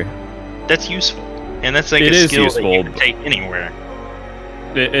 Angular. that's useful, and that's like It a is skill that you useful, can but- take anywhere.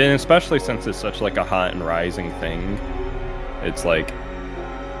 And especially since it's such like a hot and rising thing, it's like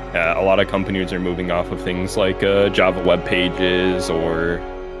a lot of companies are moving off of things like Java web pages, or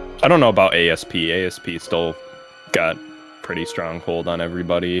I don't know about ASP. ASP still got pretty strong hold on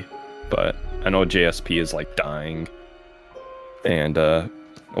everybody, but I know JSP is like dying, and a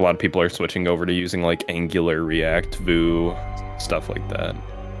lot of people are switching over to using like Angular, React, Vue, stuff like that.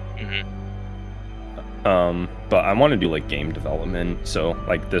 But I want to do like game development, so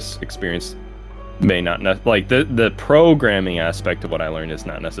like this experience may not like the programming aspect of what I learned is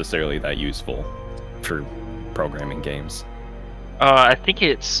not necessarily that useful for programming games. I think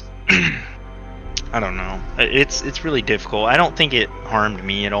it's I don't know. It's really difficult. I don't think it harmed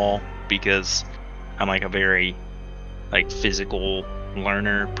me at all because I'm like a very like physical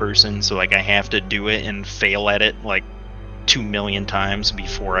learner person, so like I have to do it and fail at it like 2 million times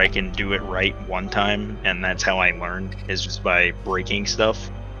before I can do it right one time, and that's how I learn, is just by breaking stuff.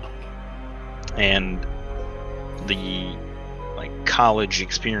 And the like college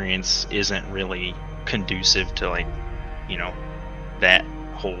experience isn't really conducive to like that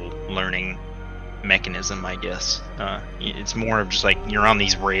whole learning mechanism, I guess. It's more of just like you're on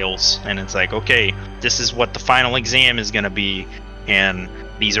these rails, and it's like, okay, this is what the final exam is going to be, and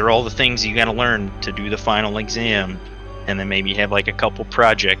these are all the things you got to learn to do the final exam, and then maybe have like a couple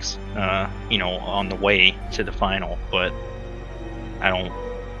projects on the way to the final. But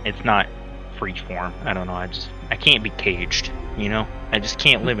it's not free form. I don't know, I can't be caged, I just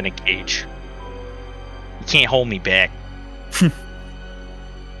can't live in a cage. You can't hold me back.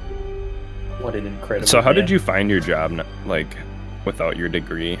 What an incredible. So how did man. you find your job like without your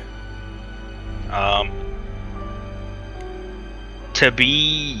degree? To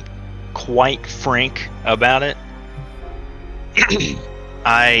be quite frank about it,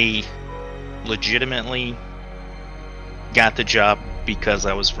 I legitimately got the job because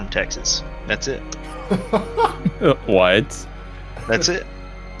I was from Texas. That's it. What? That's it.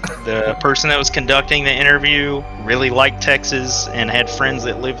 The person that was conducting the interview really liked Texas and had friends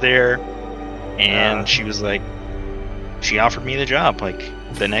that lived there, and she was like, she offered me the job like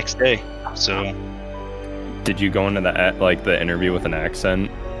the next day. So Did you go into the interview with an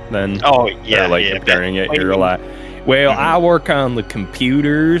accent then? oh yeah, Or, like yeah, during it, but- you're like, well, I work on the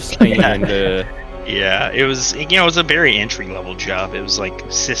computers, and Yeah, it was it was a very entry level job. It was like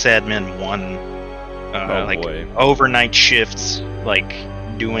sysadmin 1, oh like boy. overnight shifts, like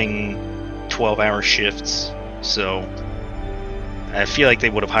doing 12-hour shifts. So I feel like they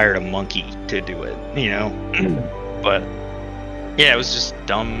would have hired a monkey to do it, But yeah, it was just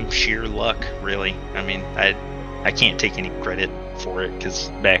dumb sheer luck, really. I mean, I can't take any credit for it because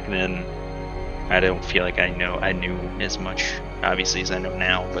back then I don't feel like I knew as much, obviously, as I know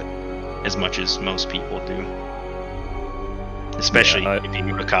now, but as much as most people do. Especially Yeah, if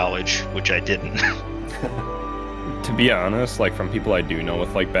you go to college, which I didn't. To be honest, like from people I do know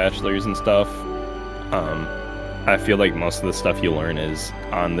with like bachelors and stuff, I feel like most of the stuff you learn is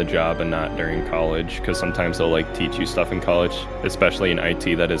on the job and not during college, because sometimes they'll like teach you stuff in college, especially in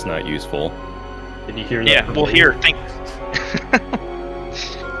IT, that is not useful. Did you hear that? Yeah, from well, me? here,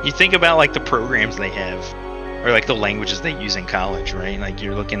 you think about like the programs they have, or like the languages they use in college, right? Like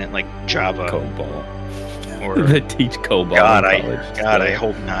you're looking at like Java, COBOL. Or They teach COBOL God, in college. I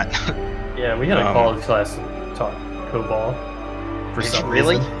hope not. Yeah, we had a college class that taught COBOL. For Did some you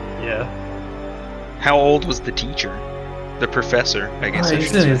really? reason. Yeah. How old was the teacher? The professor, I guess. I He's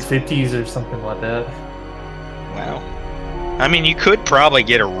should in say. his 50s or something like that. Wow. I mean, you could probably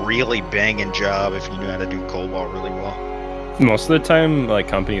get a really banging job if you knew how to do COBOL really well. Most of the time, like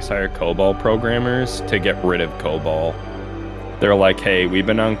companies hire COBOL programmers to get rid of COBOL. They're like, hey, we've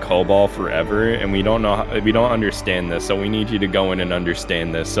been on COBOL forever, and we don't understand this, so we need you to go in and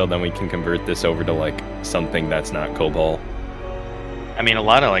understand this, so then we can convert this over to like something that's not COBOL. I mean, a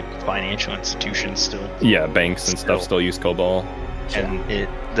lot of like financial institutions still, Yeah, banks and stuff still use COBOL. and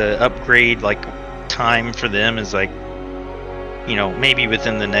the upgrade like time for them is like, you know, maybe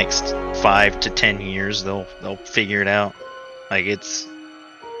within the next 5 to 10 years they'll figure it out. Like it's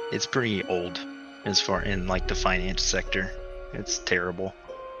pretty old as far in like the finance sector. It's terrible.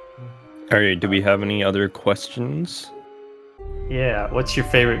 Alright, do we have any other questions? Yeah, what's your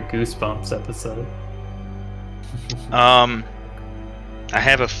favorite Goosebumps episode? I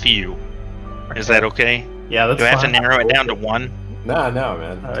have a few. Is that okay? Yeah, that's Do I have to fine. narrow it down to one? No, man.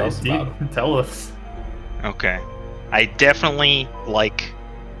 Tell Alright, us about it. tell us. Okay. I definitely like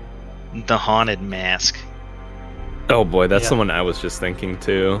the Haunted Mask. Oh boy, that's Yeah. the one I was just thinking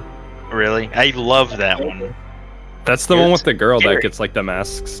too. Really? I love that one. That's the one It's with the girl scary. that gets like the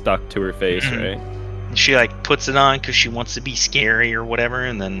mask stuck to her face, Mhm. right? She like puts it on because she wants to be scary or whatever,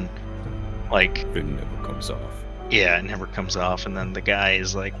 and then like It never comes off. yeah, it never comes off, and then the guy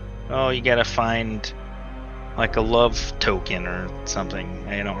is like, oh, you gotta find like a love token or something.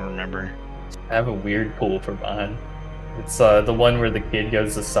 I don't remember. I have a weird pull for mine. It's the one where the kid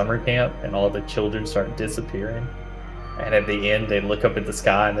goes to summer camp and all the children start disappearing. And at the end, they look up at the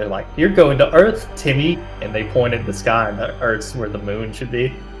sky and they're like, "You're going to Earth, Timmy!" And they point at the sky, and the Earth's where the moon should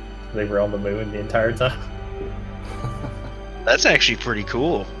be. They were on the moon the entire time. That's actually pretty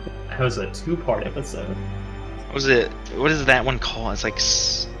cool. That was a 2-part episode. What is that one called? It's like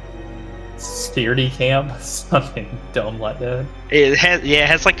Scaredy Camp, something dumb like that. it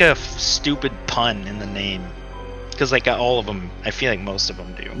has like a stupid pun in the name. Because like all of them, I feel like most of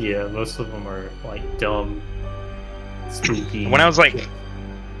them do. Yeah, most of them are like dumb, spooky. When I was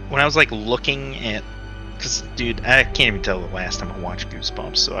like looking at, because dude, I can't even tell the last time I watched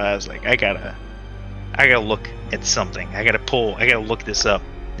Goosebumps. So I was like, I gotta look at something. I gotta look this up.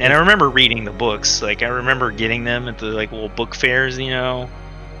 And I remember reading the books. Like I remember getting them at the like little book fairs, you know.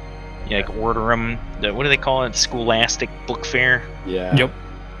 You like order them. What do they call it? Scholastic Book Fair. Yeah. Yep.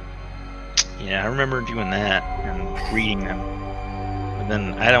 Yeah, I remember doing that and reading them. But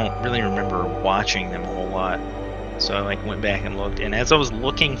then I don't really remember watching them a whole lot. So I like went back and looked, and as I was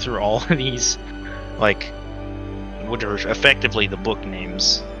looking through all of these, like, what are effectively the book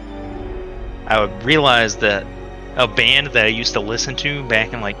names, I would realize that a band that I used to listen to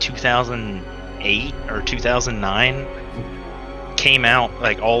back in like 2008 or 2009 came out,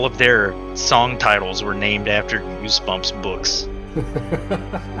 like all of their song titles were named after Goosebumps books.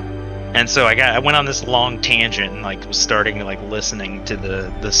 And so I went on this long tangent and like was starting to like listening to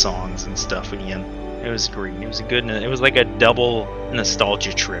the songs and stuff again. It was great. It was it was like a double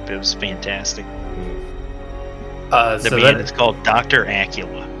nostalgia trip. It was fantastic. The So band that, is called Dr.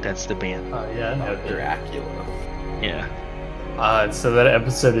 Acula. That's the band. yeah, I know that. Dracula. Yeah. So that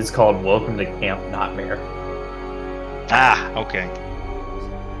episode is called "Welcome to Camp Nightmare." Ah, okay.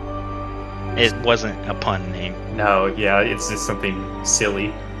 It wasn't a pun name. No, yeah, it's just something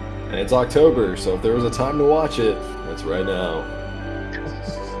silly. And it's October, so if there was a time to watch it, it's right now.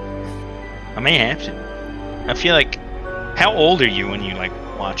 I may have to. I feel like, how old are you when you like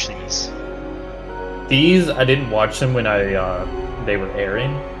watch these? These I didn't watch them when they were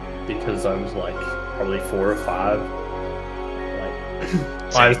airing because I was like probably 4 or 5.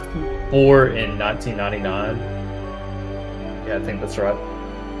 Like I was 4 in 1999. Yeah, I think that's right.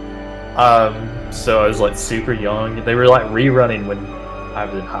 So I was like super young. They were like rerunning when I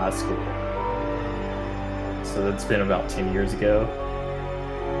was in high school. So that's been about 10 years ago.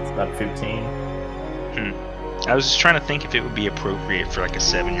 It's about 15. I was just trying to think if it would be appropriate for like a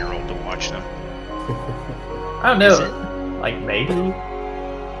 7-year-old to watch them. I don't Is know. Like maybe.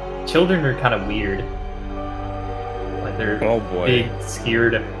 Children are kind of weird. Like they're Oh boy. big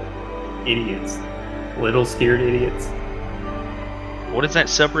scared idiots. Little scared idiots. What is that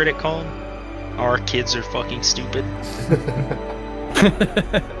subreddit called? Our kids are fucking stupid.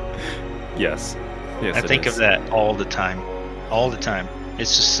 Yes. Yes. I it think is. of that all the time. All the time.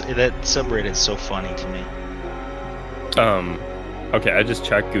 It's just that subreddit's so funny to me. Okay, I just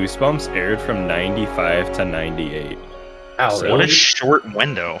checked. Goosebumps aired from 95 to 98. Wow, So- really? What a short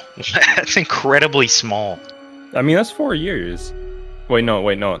window. That's incredibly small. I mean, that's 4 years. Wait, no,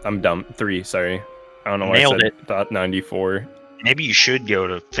 I'm dumb. 3, sorry. I don't know why Nailed I said thought 94. Maybe you should go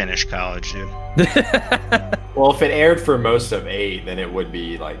to finish college, dude. Well, if it aired for most of 8, then it would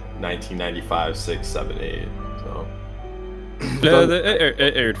be like 1995, 6, 7, 8. So.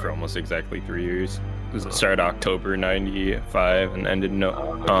 It aired for almost exactly 3 years. It started October 95 and ended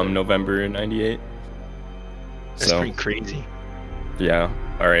November 98. That's So pretty crazy. yeah.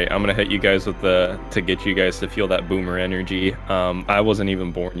 All right, I'm gonna hit you guys with to get you guys to feel that boomer energy. I wasn't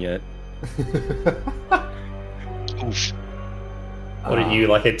even born yet. Oof. What are you,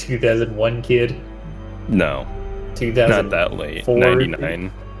 like a 2001 kid? No, 2000? not that late. Four.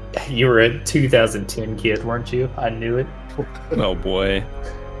 99. You were a 2010 kid, weren't you? I knew it. Oh boy.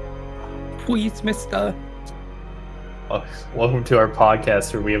 Please, mister. Oh, welcome to our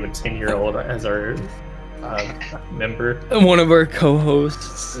podcast where we have a 10-year-old as our member. One of our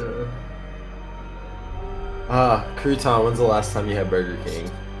co-hosts. Crouton, when's the last time you had Burger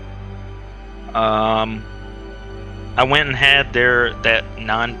King? I went and had that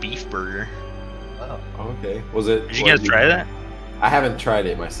non-beef burger. Oh, okay. Was it? Did you guys try that? I haven't tried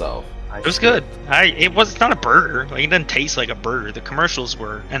it myself. It was good. It's not a burger. Like, it doesn't taste like a burger. The commercials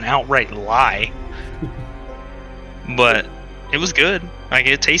were an outright lie. But it was good. Like,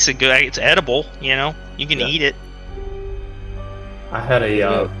 it tasted good. It's edible, you know? You can eat it. I had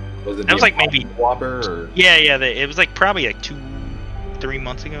a Was it? That was like maybe Whopper or? Yeah, it was like probably like 2-3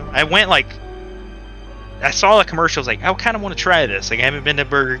 months ago. I went like I saw the commercials like I kind of want to try this. Like I haven't been to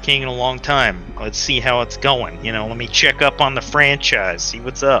Burger King in a long time. Let's see how it's going. You know, let me check up on the franchise, see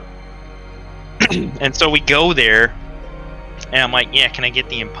what's up. And so we go there, and I'm like, yeah, can I get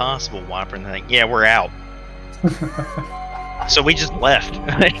the Impossible Whopper? And they're like, yeah, we're out. So we just left.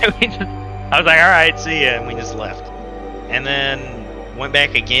 I was like, all right, see ya, and we just left. And then went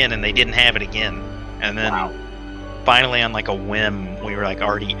back again, and they didn't have it again. And then finally, on like a whim, we were like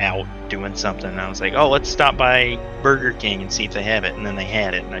already out doing something. And I was like, oh, let's stop by Burger King and see if they have it. And then they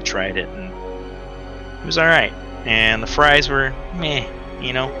had it, and I tried it, and it was all right. And the fries were meh,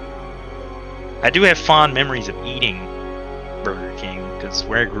 you know. I do have fond memories of eating Burger King because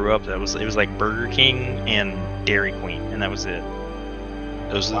where I grew up, it was like Burger King and Dairy Queen, and that was it.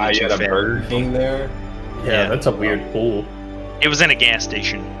 Those are the You two had a fat- Burger King there? yeah, that's a weird pool. It was in a gas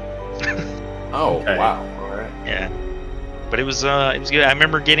station. Oh, Okay. wow. All right. Yeah, but it was good. I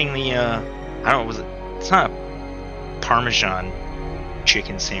remember getting the I don't know, it's not Parmesan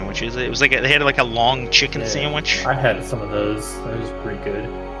chicken sandwiches. It was like they had like a long chicken Yeah. sandwich. I had some of those. Those were pretty good.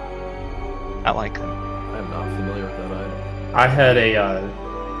 I like them. I'm not familiar with that either. I had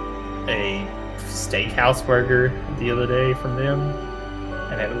a steakhouse burger the other day from them,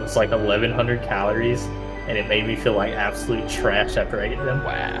 and it was like 1,100 calories, and it made me feel like absolute trash after I ate them.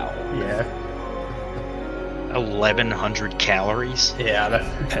 Wow. Yeah, 1,100 calories. yeah.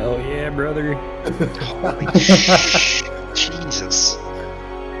 Hell yeah, brother. Holy Jesus.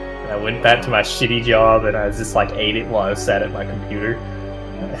 I went back to my shitty job, and I just like ate it while I sat at my computer.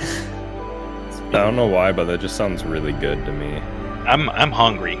 I don't know why, but that just sounds really good to me. I'm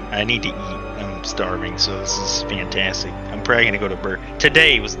hungry. I need to eat. I'm starving, so this is fantastic. I'm probably gonna go to Burger.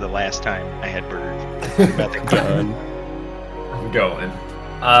 Today was the last time I had Burger King. About to go. Done. I'm going.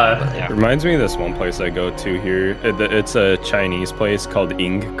 Yeah. Reminds me of this one place I go to here. It's a Chinese place called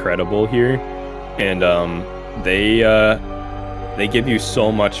Incredible here, and they give you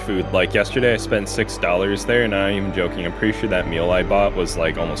so much food. Like yesterday, I spent $6 there, and I'm not even joking. I'm pretty sure that meal I bought was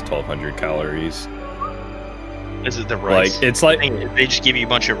like almost 1,200 calories. Is it the rice? Like it's like They just give you a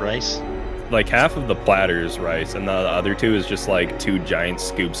bunch of rice. like half of the platter is rice, and the other two is just like 2 giant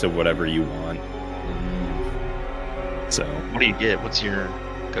scoops of whatever you want. So What do you get? What's your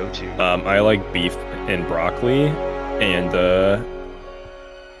go-to? I like beef and broccoli, and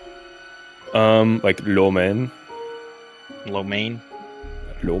like lo mein. Lo mein?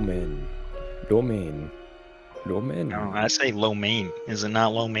 Lo mein. Lo mein. Lo mein. No, I say lo mein. Is it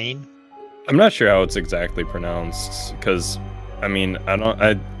not lo mein? I'm not sure how it's exactly pronounced, because I mean I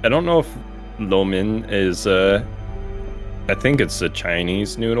don't know if lo mein is I think it's a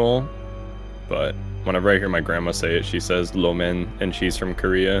Chinese noodle, but whenever I hear my grandma say it, she says lo mein, and she's from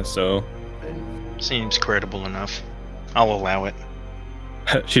Korea, so Seems credible enough. I'll allow it.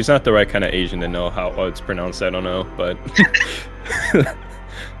 she's not the right kind of Asian to know how it's pronounced. I don't know, but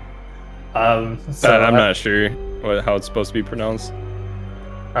So I'm not sure how it's supposed to be pronounced.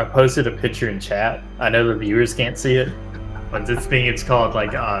 I posted a picture in chat. I know the viewers can't see it, but this thing it's called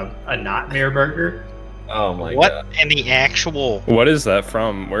like a nightmare burger. Oh my What god. in the actual? What is that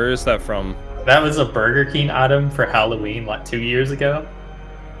from? Where is that from? That was a Burger King item for Halloween like 2 years ago.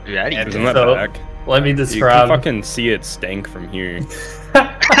 Dude, I'd eat And Isn't that so, back? let me You can describe. fucking see it stank from here.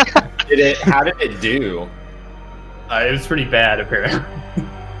 How did it do? It was pretty bad, apparently.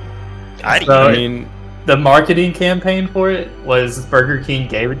 I'd So- I eat it. mean, The marketing campaign for it was Burger King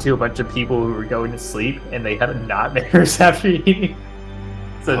gave it to a bunch of people who were going to sleep and they had nightmares after eating.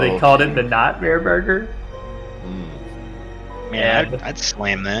 So they Oh. called it the Nightmare Burger. Man, I'd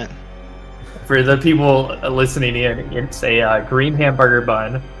slam that. For the people listening in, it's a green hamburger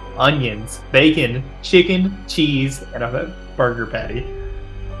bun, onions, bacon, chicken, cheese, and a burger patty.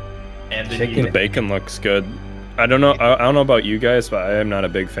 And then Chicken. the bacon looks good. I don't know. I don't know about you guys, but I am not a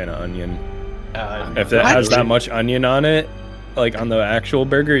big fan of onion. If it What? has that much onion on it, like on the actual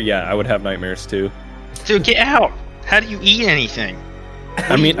burger, yeah, I would have nightmares too. Dude, get out! How do you eat anything?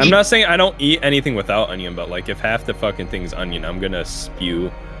 I mean, I'm not saying I don't eat anything without onion, but like if half the fucking thing's onion, I'm gonna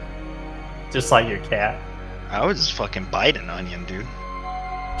spew. just like your cat. I would just fucking bite an onion, dude.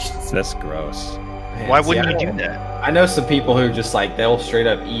 That's gross. Man, Why see, wouldn't I you do don't- that? I know some people who just like they'll straight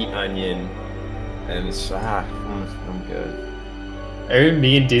up eat onion, and it's I'm good. I remember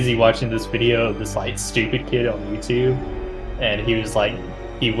me and Dizzy watching this video of this like stupid kid on YouTube, and he was like,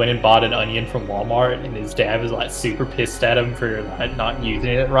 he went and bought an onion from Walmart, and his dad was like super pissed at him for like, not using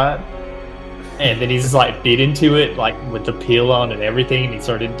it right. And then he's just like bit into it like with the peel on and everything, and he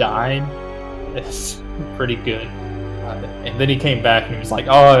started dying. It's pretty good. And then he came back and he was like,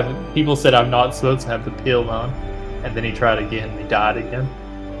 "Oh, people said I'm not supposed to have the peel on." And then he tried again, and he died again.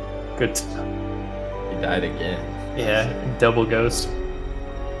 Good. He died again. Yeah, double ghost.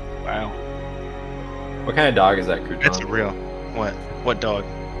 Wow. What kind of dog is that, Crouton? That's real. What dog?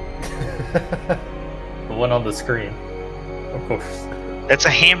 The one on the screen, of course. That's a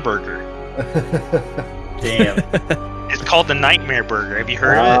hamburger. Damn. It's called the Nightmare Burger. Have you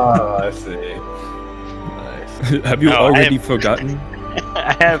heard of Oh, I see. Nice. Have you No, I already have- forgotten? it?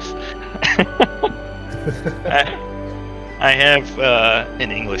 I have. I have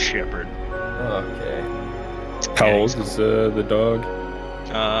an English Shepherd. Okay. How old is the dog?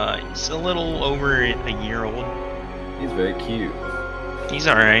 He's a little over a year old. He's very cute. He's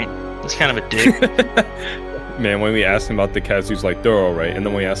all right. He's kind of a dick. Man, when we ask him about the cats, he's like, they're alright. And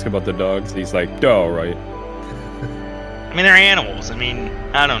then when we ask him about the dogs, he's like, they're alright. I mean, they're animals. I mean,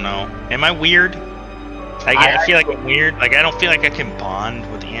 I don't know. Am I weird? I feel like I'm weird. Like, I don't feel like I can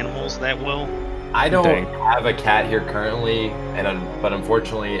bond with animals that well. I don't Dang. have a cat here currently, but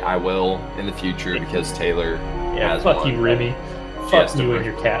unfortunately, I will in the future because Taylor Yeah, has fuck one. you, Remy. She Fuck has to you and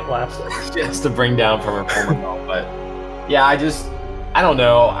bring- your cat laughs. She has to bring down from her former home. But yeah, I don't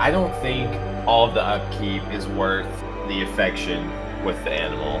know. I don't think all of the upkeep is worth the affection with the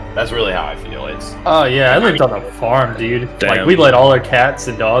animal. That's really how I feel. It's Oh yeah, I lived on a farm, dude. Like Damn. we let all our cats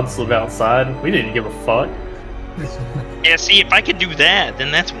and dogs live outside. We didn't give a fuck. Yeah, see, if I could do that,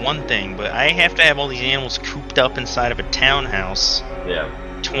 then that's one thing. But I have to have all these animals cooped up inside of a townhouse yeah.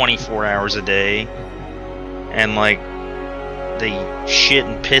 24 hours a day. And, like, they shit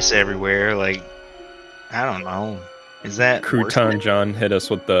and piss everywhere. Like, I don't know. Is that worth Crouton it? John hit us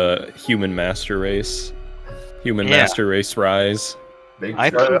with the human master race. Human Yeah. master race rise. Big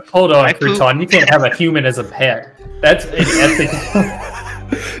I truck. poop. Hold on, I poop. Crouton. You can't have a human as a pet. That's unethical.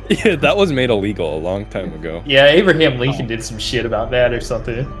 Yeah, that was made illegal a long time ago. Yeah, Abraham Lincoln did some shit about that or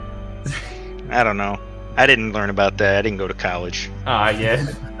something. I don't know. I didn't learn about that. I didn't go to college. Ah, yeah.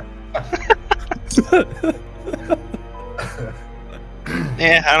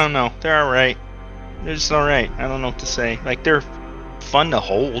 Yeah, I don't know. They're alright. They're just alright. I don't know what to say. Like, they're fun to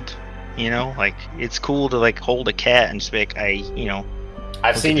hold. You know? Like, it's cool to, like, hold a cat and just be like,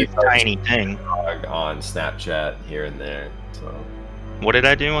 I've seen you this tiny thing. on Snapchat here and there. So What did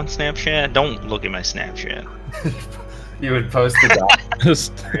I do on Snapchat? Don't look at my Snapchat. you would post the dog.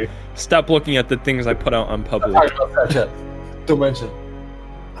 Just stop looking at the things I put out on public. Talk about Snapchat. Don't mention.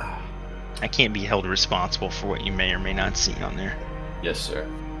 I can't be held responsible for what you may or may not see on there. Yes, sir.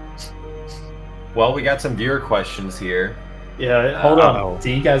 Well, we got some viewer questions here. Yeah, hold on. Uh-oh. Do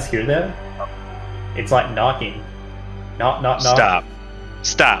you guys hear that? It's like knocking. Knock, knock, knock. Stop.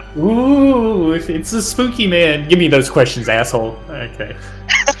 Stop. Ooh, it's a spooky man. Give me those questions, asshole. Okay.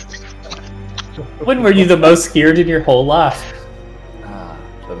 When were you the most scared in your whole life?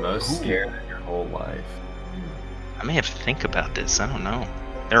 The most scared in your whole life. I may have to think about this. I don't know.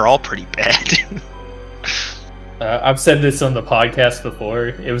 They're all pretty bad. I've said this on the podcast before.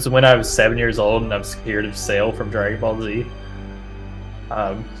 It was when I was 7 years old and I was scared of Sail from Dragon Ball Z.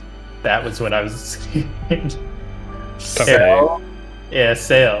 That was when I was scared. Okay. Yeah,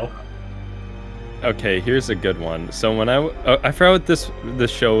 Sail. Okay, here's a good one. So when I forgot what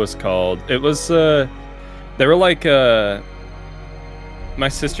this show was called. It was they were like my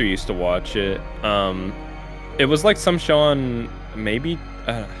sister used to watch it. It was like some show on maybe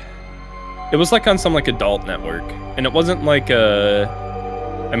it was like on some like adult network, and it wasn't like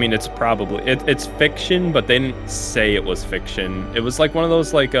I mean, it's probably it's fiction, but they didn't say it was fiction. It was like one of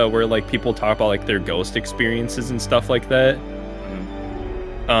those like where like people talk about like their ghost experiences and stuff like that.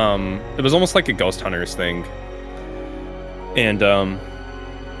 It was almost like a ghost hunters thing. And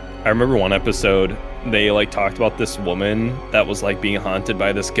I remember one episode they like talked about this woman that was like being haunted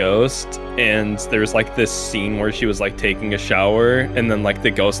by this ghost, and there's like this scene where she was like taking a shower, and then like the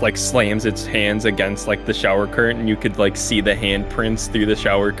ghost like slams its hands against like the shower curtain. You could like see the handprints through the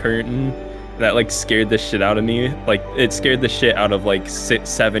shower curtain. That like scared the shit out of me. Like it scared the shit out of like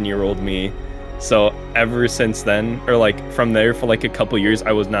 7-year-old me. So ever since then, or like from there for like a couple years,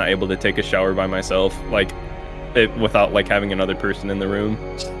 I was not able to take a shower by myself, like without like having another person in the room.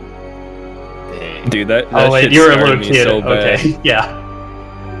 Dang. Dude, that Oh wait, shit you were a scarred little me kid. so bad. Okay, yeah.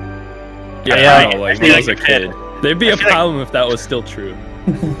 Yeah, I no, like feel when I was a like I've kid, there'd be I a feel like- problem if that was still true.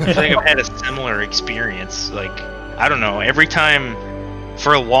 I feel like I've had a similar experience. Like, I don't know, every time,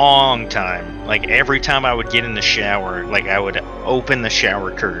 for a long time, like every time I would get in the shower, like I would open the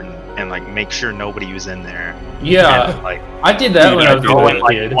shower curtain and like make sure nobody was in there. Yeah, And, like I did that when I was a go little and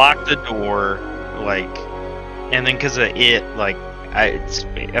like kid. lock the door, like, and then because of it, like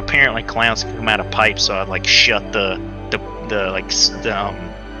apparently clowns can come out of pipes, so I'd like shut the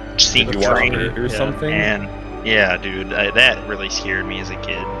secret You watch drain. it or Yeah. something. And yeah, dude, that really scared me as a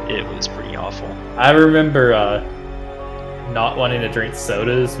kid. It was pretty awful. I remember not wanting to drink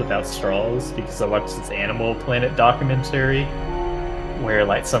sodas without straws because I watched this Animal Planet documentary where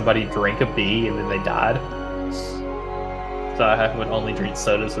like somebody drank a bee and then they died. So I would only drink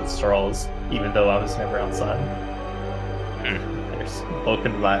sodas with straws, even though I was never outside. There's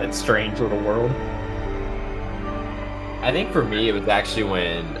welcome to my strange little world. I think for me, it was actually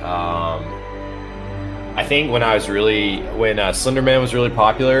when I think when Slenderman was really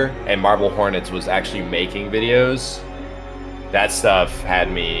popular and Marble Hornets was actually making videos. That stuff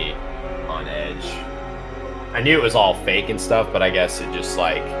had me on edge. I knew it was all fake and stuff, but I guess it just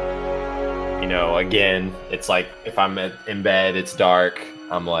like, you know, again, it's like if I'm in bed, it's dark.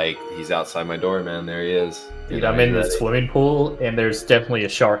 I'm like, he's outside my door, man. There he is. You Dude, know, I'm in he's the ready. swimming pool and there's definitely a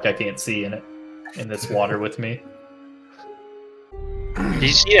shark I can't see in it, in this water with me. Did you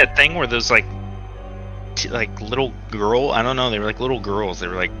see that thing where those like little girl? I don't know. They were like little girls. They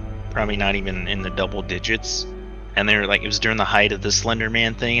were like probably not even in the double digits, and they were like it was during the height of the Slender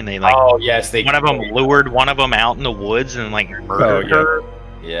Man thing, and they like Oh yes, they. one of them lured one of them out in the woods and like murdered yeah. her.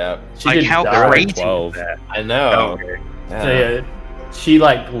 Yeah, She Like didn't how die. They're like crazy 12. was that? I know. Okay. Yeah. She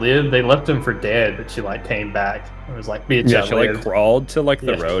like lived. They left him for dead, but she like came back. It was like, bitch, Yeah, I she like lived. crawled to like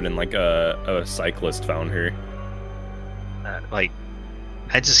the Yeah. road, and like a cyclist found her. Like,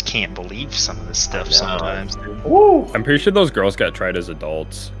 I just can't believe some of this stuff know. sometimes. Dude. Woo! I'm pretty sure those girls got tried as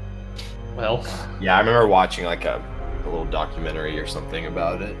adults. Well, Yeah, I remember watching like a little documentary or something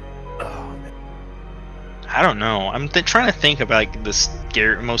about it. Oh man. I don't know. I'm trying to think about like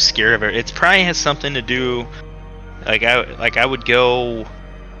the most scary of it. It probably has something to do. I would go.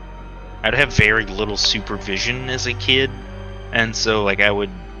 I'd have very little supervision as a kid, and so like I would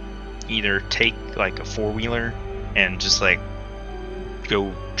either take like a 4-wheeler and just like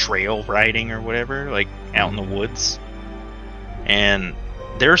go trail riding or whatever, like out in the woods. And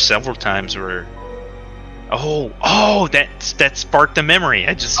there are several times where that sparked a memory.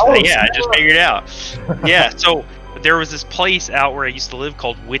 I just figured it out. Yeah, so there was this place out where I used to live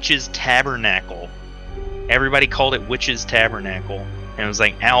called Witch's Tabernacle. Everybody called it Witch's Tabernacle, and it was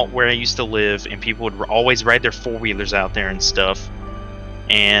like out where I used to live, and people would always ride their 4-wheelers out there and stuff.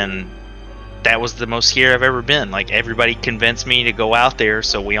 And that was the most scared I've ever been. Like everybody convinced me to go out there,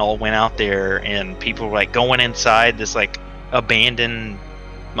 so we all went out there, and people were like going inside this like abandoned,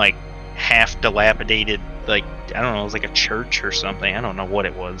 like half dilapidated, like I don't know, it was like a church or something. I don't know what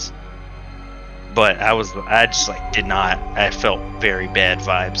it was, but I just like did not. I felt very bad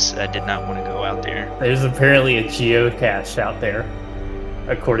vibes. I did not want to go out there. there's apparently a geocache out there,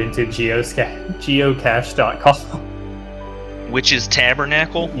 according to geocache.com. Witch's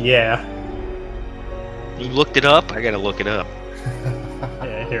Tabernacle. Yeah. You looked it up? I gotta look it up.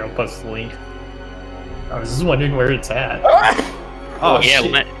 Yeah, here, I'll post the link. I was just wondering where it's at. Oh yeah,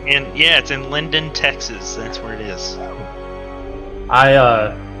 shit. it's in Linden, Texas. That's where it is.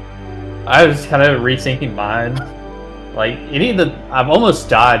 I was kind of rethinking mine. Like, I've almost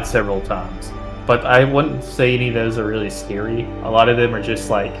died several times, but I wouldn't say any of those are really scary. A lot of them are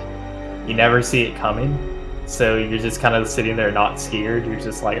just like you never see it coming. So you're just kind of sitting there not scared. You're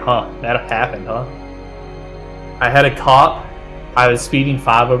just like, huh, that happened, huh? I had a cop. I was speeding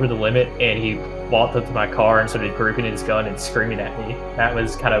 5 over the limit, and he walked up to my car and started gripping his gun and screaming at me. That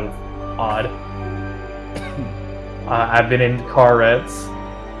was kind of odd. I've been in car wrecks.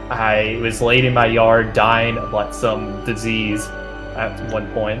 I was laid in my yard dying of like some disease at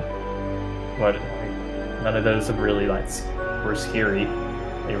one point. But none of those have really were scary.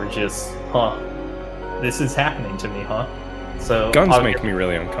 They were just, huh, this is happening to me, huh? So Guns make me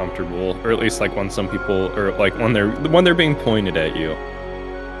really uncomfortable, or at least like when some people, or like when they're being pointed at you.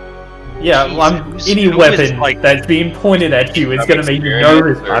 Yeah, any weapon that's being pointed at you is gonna make you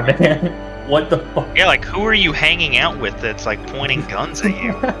nervous, my man. What the fuck? Yeah, like who are you hanging out with that's like pointing guns at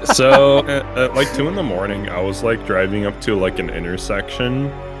you? So at like 2 a.m, I was like driving up to like an intersection,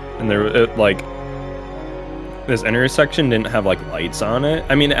 and this intersection didn't have like lights on it.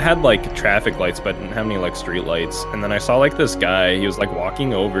 I mean, it had like traffic lights, but didn't have any like street lights. And then I saw like this guy, he was like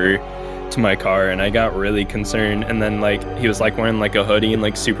walking over to my car, and I got really concerned. And then like he was like wearing like a hoodie and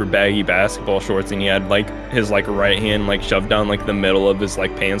like super baggy basketball shorts, and he had like his like right hand like shoved down like the middle of his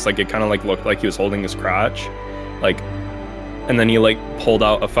like pants, like it kind of like looked like he was holding his crotch, like. And then he like pulled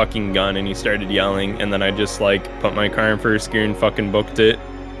out a fucking gun and he started yelling, and then I just like put my car in first gear and fucking booked it.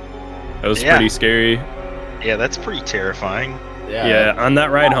 It was pretty scary. Yeah, that's pretty terrifying. Yeah, on that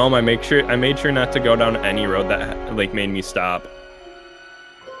ride home, I made sure not to go down any road that like made me stop.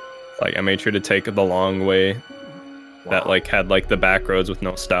 Like I made sure to take the long way that like had like the back roads with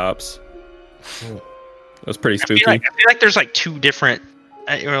no stops. It was pretty spooky. I feel like there's like 2 different,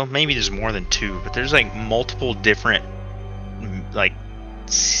 well, maybe there's more than 2, but there's like multiple different like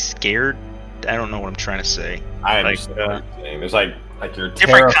scared. I don't know what I'm trying to say. I understand what you're saying. There's like you're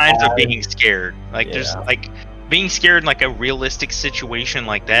different terrified. kinds of being scared. Like there's like being scared in like a realistic situation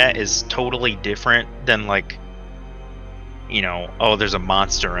like that is totally different than like, you know, oh, there's a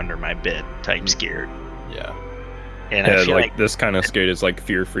monster under my bed type scared. Yeah. And yeah, I feel like this kind of scared is like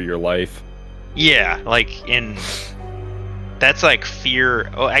fear for your life. Yeah, like that's like fear.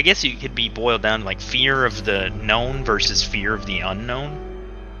 Oh, I guess you could be boiled down to like fear of the known versus fear of the unknown.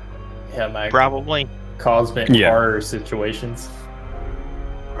 Yeah, probably cosmic horror situations.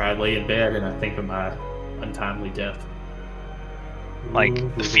 Where I lay in bed and I think of my untimely death. Like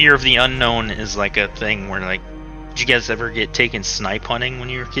the fear of the unknown is like a thing where like, did you guys ever get taken snipe hunting when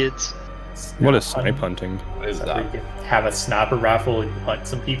you were kids? What is snipe hunting? What is that? Have a sniper rifle and hunt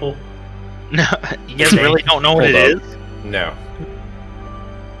some people? No, you guys really don't know what it is? No.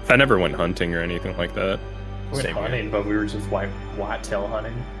 I never went hunting or anything like that. We went hunting, but we were just whitetail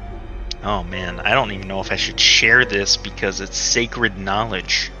hunting. Oh man, I don't even know if I should share this because it's sacred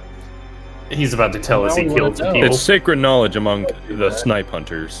knowledge. He's about to tell us he killed some people. It's sacred knowledge among the snipe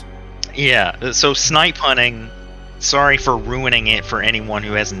hunters. Yeah, so snipe hunting, sorry for ruining it for anyone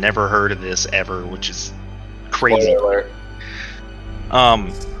who has never heard of this ever, which is crazy.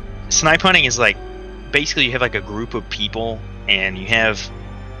 Snipe hunting is like, basically you have like a group of people and you have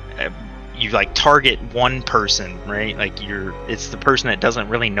you like target one person, right? Like it's the person that doesn't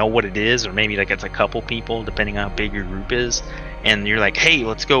really know what it is, or maybe like it's a couple people depending on how big your group is, and you're like, hey,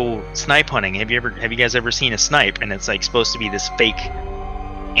 let's go snipe hunting. Have you guys ever seen a snipe? And it's like supposed to be this fake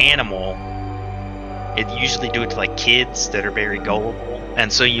animal. It usually do it to like kids that are very gullible,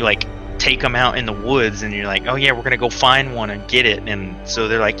 and so you like take them out in the woods and you're like, oh yeah, we're gonna go find one and get it. And so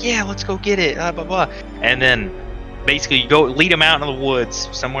they're like, yeah, let's go get it, blah blah blah. And then basically you go lead them out in the woods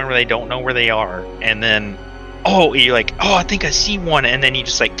somewhere where they don't know where they are, and then you're like, oh, I think I see one, and then you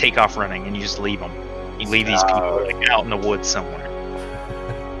just like take off running and you just leave them. You leave these people like out in the woods somewhere.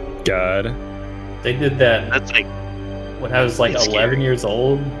 God, they did that. That's like when I was like 11 years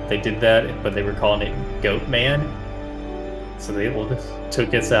old. They did that, but they were calling it Goat Man. So they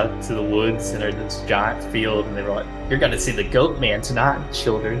took us out to the woods and there's this giant field, and they were like, you're gonna see the Goat Man tonight,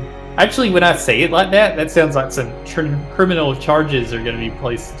 children. Actually, when I say it like that sounds like some criminal charges are gonna be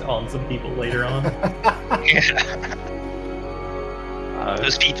placed on some people later on.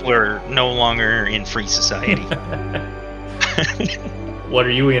 Those people are no longer in free society. What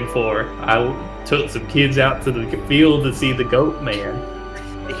are you in for? I took some kids out to the field to see the Goat Man.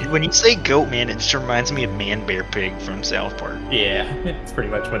 When you say Goat Man, it just reminds me of Man Bear Pig from South Park. Yeah, it's pretty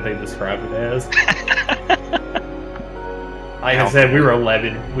much what they describe it as. Like I said, we were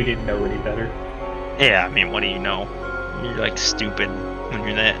 11. We didn't know any better. Yeah, I mean, what do you know? You're like stupid when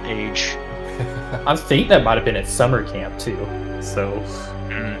you're that age. I think that might have been at summer camp too. So,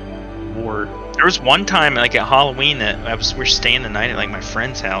 there was one time like at Halloween that we were staying the night at like my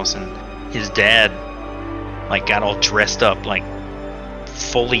friend's house, and his dad like got all dressed up like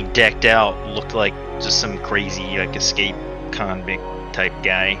fully decked out, looked like just some crazy like escape convict type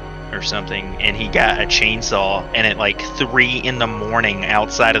guy or something, and he got a chainsaw, and at like 3 in the morning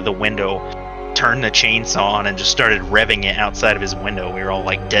outside of the window turned the chainsaw on and just started revving it outside of his window. We were all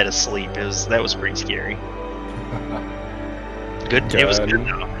like dead asleep. That was pretty scary. Good. It was good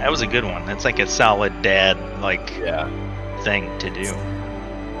though. That was a good one. That's like a solid dad like thing to do.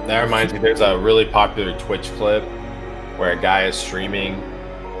 That reminds me, there's a really popular Twitch clip where a guy is streaming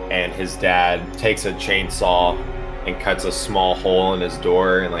and his dad takes a chainsaw and cuts a small hole in his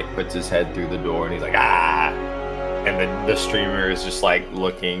door and like puts his head through the door, and he's like, ah, and then the streamer is just like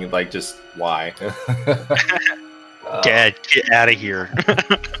looking like, just why? Dad, get out of here.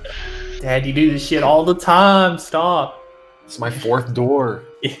 Dad, you do this shit all the time. Stop. It's my 4th door.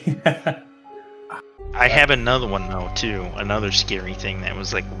 I have another one though too. Another scary thing that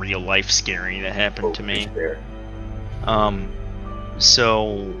was like real life scary that happened to me.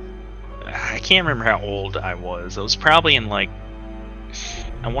 So I can't remember how old I was. I was probably in like,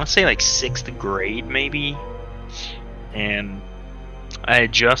 I want to say like 6th grade maybe, and I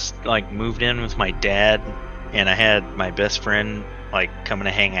had just like moved in with my dad, and I had my best friend like coming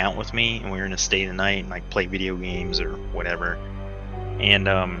to hang out with me, and we were gonna stay the night and like play video games or whatever. And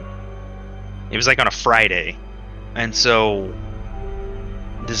it was like on a Friday, and so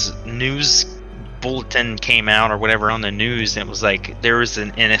this news bulletin came out or whatever on the news, and it was like there was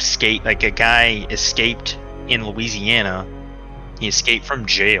an escape, like a guy escaped in Louisiana. He escaped from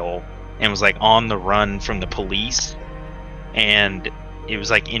jail and was like on the run from the police, and it was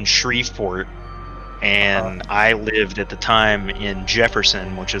like in Shreveport, and I lived at the time in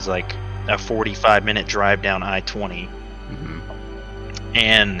Jefferson, which is like a 45-minute drive down I-20.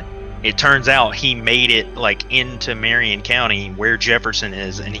 And it turns out he made it like into Marion County where Jefferson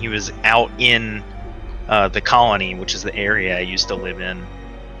is, and he was out in the Colony, which is the area I used to live in.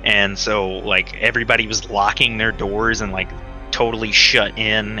 And so like everybody was locking their doors and like totally shut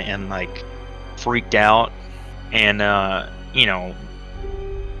in and like freaked out. And you know,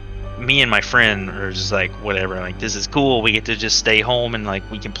 me and my friend are just like, whatever, like this is cool, we get to just stay home and like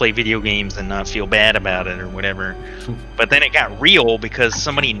we can play video games and not feel bad about it or whatever. But then it got real because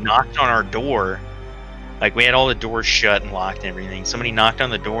somebody knocked on our door. Like we had all the doors shut and locked and everything. Somebody knocked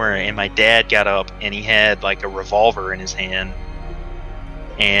on the door, and my dad got up and he had like a revolver in his hand,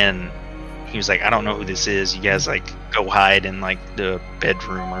 and he was like, I don't know who this is, you guys like go hide in like the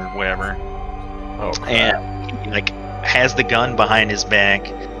bedroom or whatever. Oh, crap. And he like has the gun behind his back,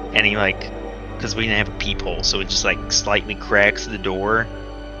 and he like, because we didn't have a peephole, so it just like slightly cracks the door,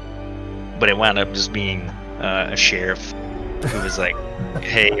 but it wound up just being a sheriff who was like,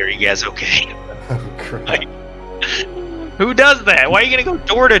 hey, are you guys okay? Like, who does that? Why are you gonna go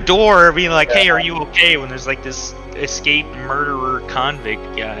door to door being like, hey, are you okay, when there's like this escaped murderer convict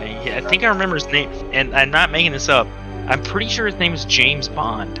guy? Yeah, I think I remember his name, and I'm not making this up. I'm pretty sure his name is James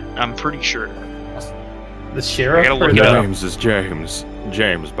Bond. I'm pretty sure. The sheriff? I gotta look or it up. James is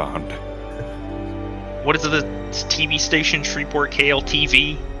James Bond. What is the TV station? Shreveport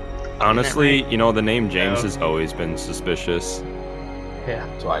KLTV? Honestly, you know, the name James Yeah. has always been suspicious. Yeah.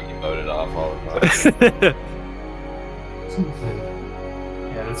 That's why I get voted off all the time.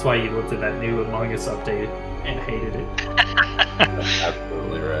 Yeah, that's why you looked at that new Among Us update and hated it. That's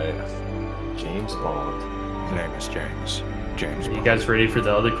absolutely right. James Bond. His name is James. James Are you Bond. guys ready for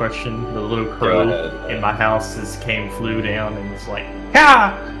the other question? The little Go crow ahead. in my house flew down and was like,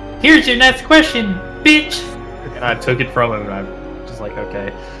 "Ha! Here's your next question, bitch!" And I took it from him, and I'm just like,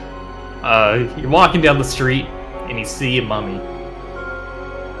 okay. You're walking down the street and you see a mummy.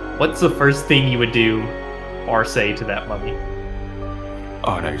 What's the first thing you would do or say to that mummy?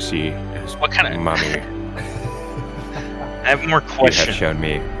 All I see is What kind of- mummy. I have more You have questions. shown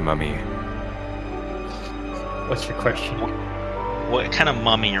me mummy. What's your question? What kind of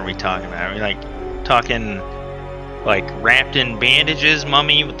mummy are we talking about? Are we like talking like wrapped in bandages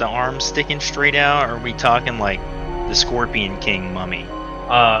mummy with the arms sticking straight out, or are we talking like the Scorpion King mummy?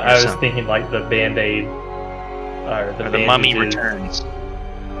 I was something. thinking like the Band-Aid, or Or the Mummy bandages. Returns?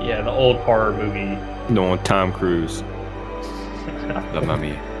 Yeah, the old horror movie. No, Tom Cruise. The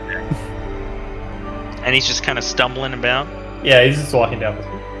mummy. And he's just kind of stumbling about Yeah, he's just walking down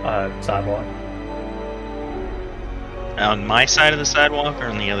the sidewalk. on my side of the sidewalk or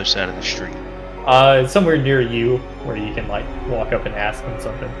on the other side of the street. Somewhere near you where you can like walk up and ask him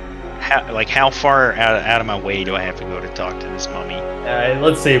something. How far out of my way do I have to go to talk to this mummy?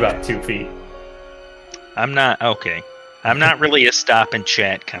 Let's say about 2 feet. I'm not okay. I'm not really a stop and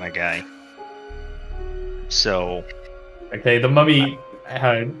chat kind of guy. So Okay, the mummy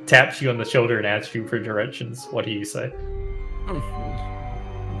taps you on the shoulder and asks you for directions. What do you say?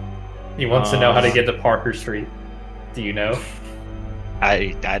 He wants to know how to get to Parker Street. Do you know?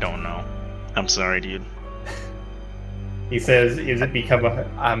 I don't know. I'm sorry, dude. He says, "Is it become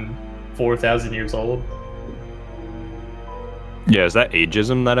I'm 4,000 years old?" Yeah, is that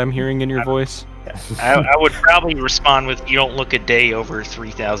ageism that I'm hearing in your voice? I would probably respond with, "You don't look a day over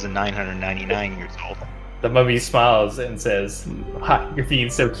 3,999 years old." The mummy smiles and says, "Hi, you're being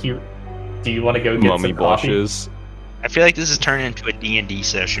so cute. Do you want to go get Mummy some coffee?" blushes. I feel like this is turning into a D&D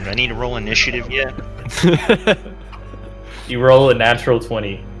session. Do I need to roll initiative yet? You roll a natural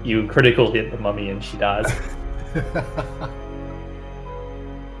 20. You critical hit the mummy and she dies.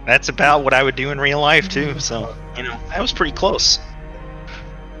 That's about what I would do in real life too. So that was pretty close.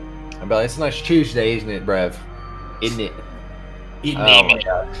 I'm like, it's a nice Tuesday, isn't it, Brev? Isn't it? Eating Oh my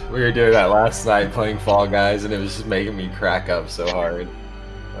gosh. We were doing that last night playing Fall Guys, and it was just making me crack up so hard.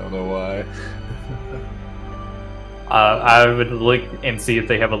 I don't know why. I would look and see if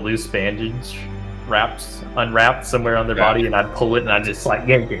they have a loose bandage unwrapped somewhere on their body, and I'd pull it and I'd just like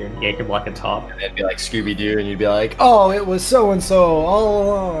yank him like a top. And it'd be like Scooby-Doo, and you'd be like, oh, it was so-and-so all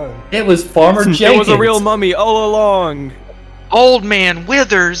along. It was Farmer Jenkins. It was a real mummy all along. Old man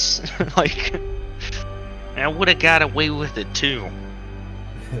Withers. Like, I would have got away with it too.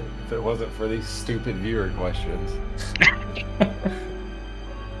 If it wasn't for these stupid viewer questions.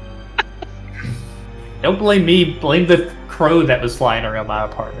 Don't blame me. Blame the crow that was flying around my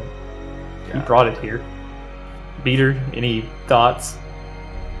apartment. Yeah. He brought it here. Beater, any thoughts?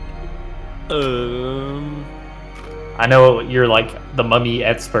 I know you're like the mummy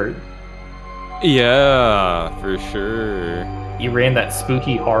expert. Yeah, for sure. You ran that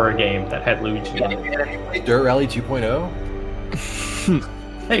spooky horror game that had Luigi in it. Dirt Rally 2.0?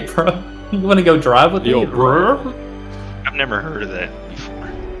 Hey, bro, you want to go drive with Yo, me? bro. I've never heard of that before.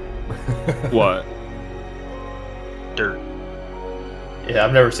 What? Dirt. Yeah,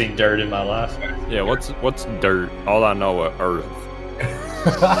 I've never seen dirt in my life. Yeah, what's dirt? All I know is earth.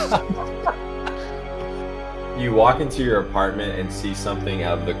 You walk into your apartment and see something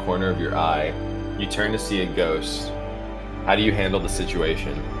out of the corner of your eye. You turn to see a ghost. How do you handle the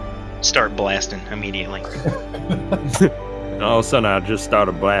situation? Start blasting immediately. And all of a sudden, I just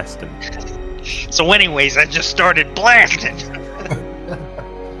started blasting. So, anyways, I just started blasting.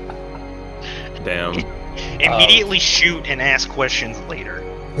 Damn. Immediately shoot and ask questions later.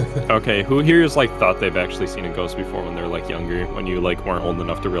 Okay, who here has like thought they've actually seen a ghost before when they're like younger, when you like weren't old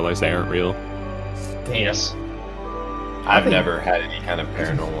enough to realize they aren't real? Damn. Yes. I've think- never had any kind of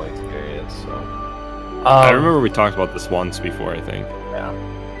paranormal experience, so I remember we talked about this once before, I think. yeah.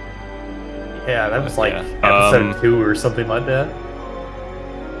 Yeah, that was like Yeah. episode 2 or something like that.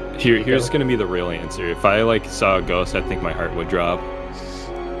 Here's gonna be the real answer. If I like saw a ghost, I think my heart would drop.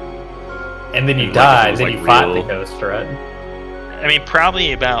 And then you Like, die, it and was, then like, you fight real. the ghost, right? I mean,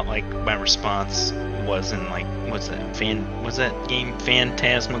 probably about like my response was in like what's that game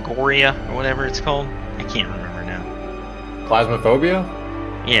Phantasmagoria or whatever it's called? I can't remember now. Plasmophobia?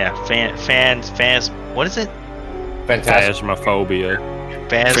 Yeah, what is it? Fantastic. Phasmophobia.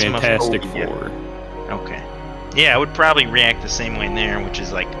 Fantastic Phasmophobia. Four. Okay. Yeah, I would probably react the same way in there, which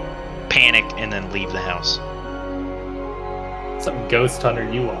is like panic and then leave the house. Some ghost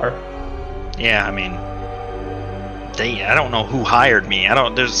hunter you are. Yeah, I mean, I don't know who hired me.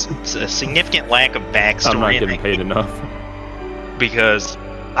 There's a significant lack of backstory I'm not in getting that paid game enough. because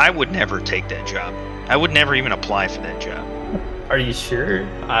I would never take that job. I would never even apply for that job. Are you sure?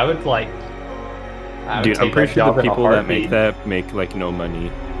 I would like. Dude, I'm pretty sure the people that make that. that make like no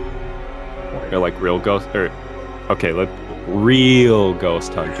money. They're like real ghost real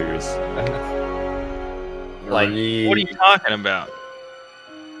ghost hunters. Like, What are you talking about?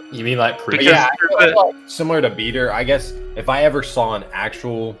 You mean like Because- Yeah, I feel like similar to Beater, I guess if I ever saw an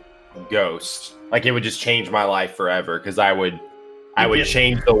actual ghost, like it would just change my life forever because I would Yeah.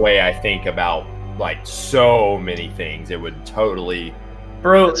 change the way I think about like so many things. It would totally.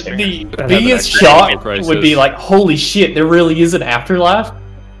 Bro, That's fair. the Have an biggest existential shock crisis. would be like, holy shit, there really is an afterlife?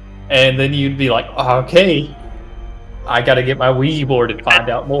 And then you'd be like, okay, I gotta get my Ouija board and find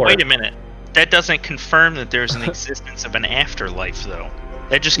out more. Wait a minute. That doesn't confirm that there's an existence of an afterlife, though.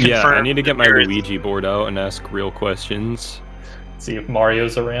 That just confirms. Yeah, I need to get my that there is- Luigi board out and ask real questions. See if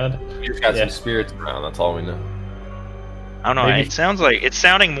Mario's around. You just got Yeah. some spirits around. That's all we know. I don't know. Maybe- It's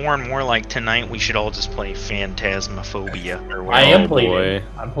sounding more and more like tonight we should all just play Phantasmophobia or I whatever. am Oh, pleading. boy.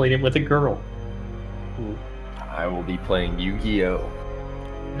 I'm pleading with a girl. I will be playing Yu-Gi-Oh.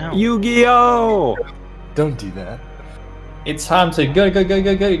 No. Yu-Gi-Oh! Don't do that. It's time to go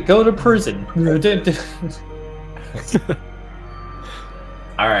to prison.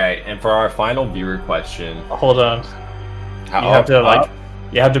 All right, and for our final viewer question, Hold on. how You have to like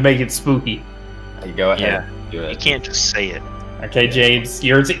You have to make it spooky. You go ahead. Yeah. Do You it. can't just say it. Okay, James,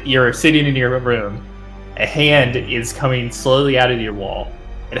 you're sitting in your room. A hand is coming slowly out of your wall.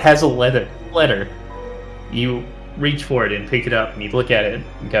 It has a letter. You reach for it and pick it up, and you look at it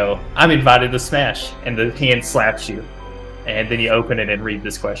and go, "I'm invited to Smash." And the hand slaps you. And then you open it and read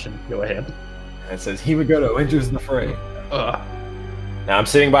this question. Go ahead. It says Himagoro enters the fray. Ugh. Now I'm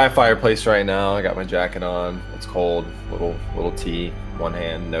sitting by a fireplace right now. I got my jacket on. It's cold. Little tea, one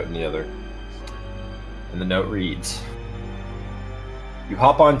hand, note in the other. And the note reads: You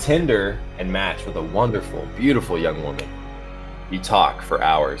hop on Tinder and match with a wonderful, beautiful young woman. You talk for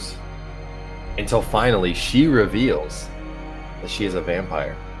hours. Until finally she reveals that she is a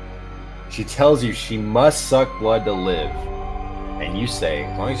vampire. She tells you she must suck blood to live. And you say,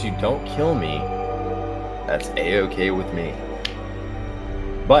 as long as you don't kill me, that's A-okay with me.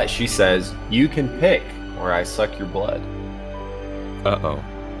 But she says, you can pick or I suck your blood. Uh-oh.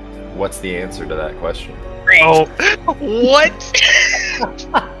 What's the answer to that question? Bro, what?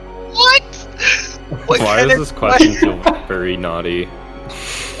 What? What Why kind does of this question feel very naughty?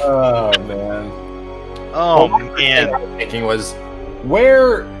 Oh, man. Oh What man. I was thinking was,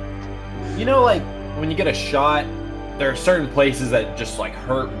 where, you know, like, when you get a shot, there are certain places that just, like,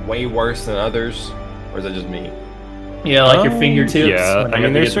 hurt way worse than others? Or is that just me? Yeah, like your fingertips. Yeah, when I you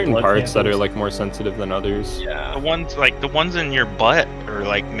mean, get there's the certain blood parts that are samples. like more sensitive than others. The Yeah. ones in your butt or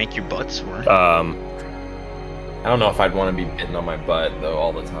like make your butt sore. I don't know if I'd want to be bitten on my butt, though,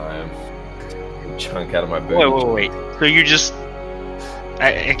 all the time. Chunk out of my boot. Wait. So you just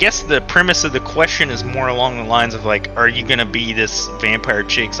I guess the premise of the question is more along the lines of like, are you gonna be this vampire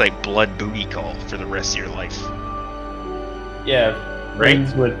chick's like blood booty call for the rest of your life? Yeah, Right?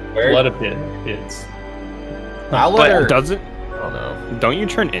 rings with Where- blood bits. I'll let her. Doesn't I don't know. don't you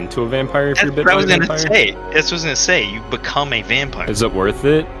turn into a vampire if That's you're what bitten I by was a gonna vampire? say. That's what I was gonna say. You become a vampire. Is it worth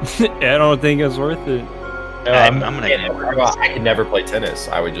it? I don't think it's worth it. I'm gonna. I could never play tennis.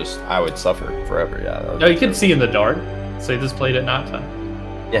 I would suffer forever. Yeah. that would No, be you can terrible. see in the dark. So you just played at nighttime.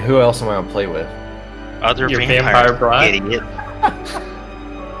 Yeah. Who else am I gonna play with? Other Your vampires, vampire bride? idiot.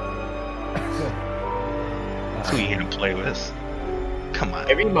 That's who you gonna play with? Come on.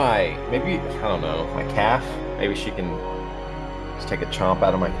 Maybe I don't know, my calf. Maybe she can just take a chomp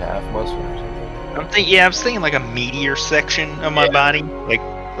out of my calf muscle or something. I was thinking like a meteor section of my Yeah. body,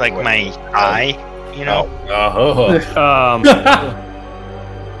 like What? my eye. You know. Oh.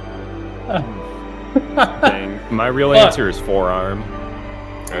 Dang. My real What? answer is forearm.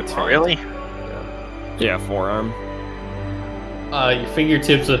 That's Oh, fine. really? Yeah, forearm. Your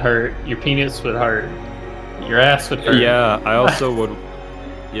fingertips would hurt. Your penis would hurt. Your ass would hurt. Yeah, I also would.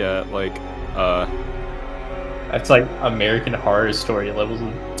 Yeah, like, That's like American Horror Story levels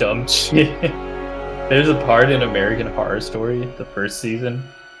of dumb shit. There's a part in American Horror Story, the first season,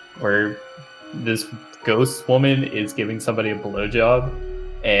 where this ghost woman is giving somebody a blowjob,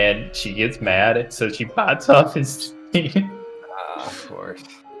 and she gets mad, so she bites off his teeth, Of course.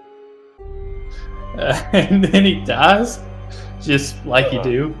 and then he dies, just like you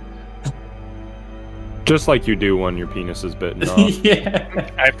do. just like you do when your penis is bitten off. Yeah.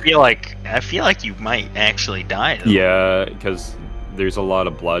 I feel like you might actually die. Though. Yeah, because there's a lot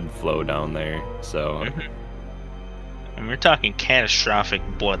of blood flow down there. So And we're talking catastrophic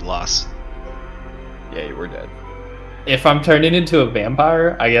blood loss. Yeah, you were dead. If I'm turning into a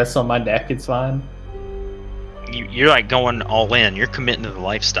vampire, I guess on my neck it's fine. You're like going all in. You're committing to the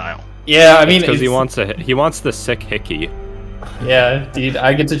lifestyle. Yeah, I mean, because he it's- wants the sick hickey. Yeah, dude,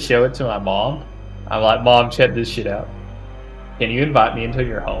 I get to show it to my mom. I'm like, Mom, check this shit out. Can you invite me into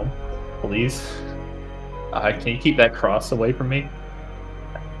your home, please? Can you keep that cross away from me?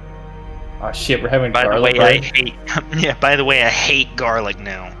 Oh shit, we're having By the garlic way, I bread. hate. Yeah. By the way, I hate garlic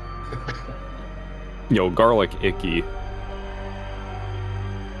now. Yo, garlic icky.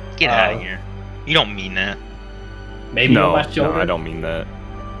 Get out of here. You don't mean that. Maybe on No, my shoulder. I don't mean that.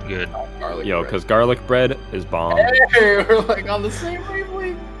 Good. Garlic Yo, bread. because garlic bread is bomb. Hey, we're like on the same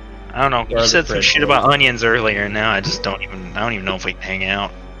wavelength. I don't know. You Garlic said some bread shit boys. about onions earlier, and now I don't even know if we can hang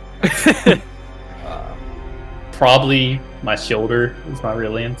out. Probably my shoulder is my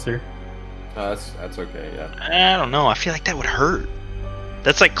real answer. That's okay. Yeah. I don't know. I feel like that would hurt.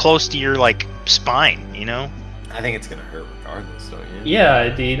 That's like close to your like spine, you know? I think it's gonna hurt regardless, don't you? Yeah,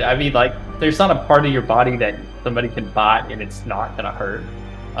 dude. I mean, like, there's not a part of your body that somebody can bite and it's not gonna hurt,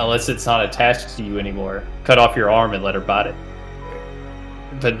 unless it's not attached to you anymore. Cut off your arm and let her bite it.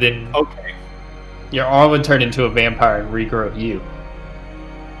 But then Okay. your arm would turn into a vampire and regrow you.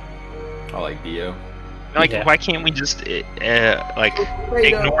 I like Dio. Like, Yeah. why can't we just like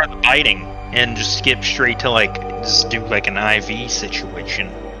ignore the biting? and just skip straight to like just do like an IV situation.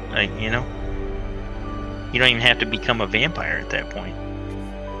 Like, you know, you don't even have to become a vampire at that point.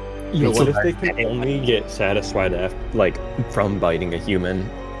 You know, what if they can only get satisfied after, like, from biting a human?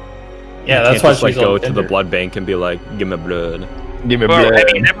 Yeah, You that's can't why just, like, she's go on to the Tinder. blood bank and be like, give me blood. Give me Bro, have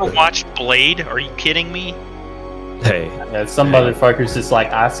you never watched Blade? Are you kidding me? Hey, Yeah, some motherfuckers just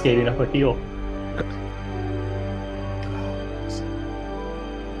like ice skating up a hill.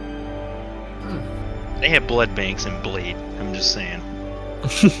 They have blood banks in Blade. I'm just saying.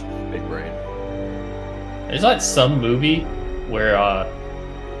 Big brain. There's like some movie where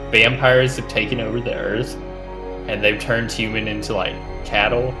vampires have taken over the earth and they've turned human into like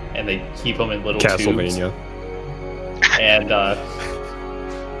cattle and they keep them in little tubes. Castlevania. And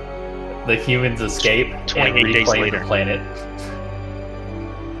the humans escape and 28 days reclaim later. the planet.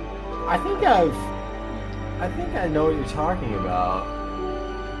 I think I know what you're talking about.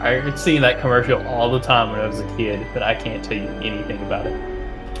 I remember seeing that commercial all the time when I was a kid, but I can't tell you anything about it.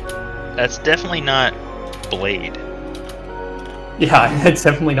 That's definitely not Blade. Yeah, it's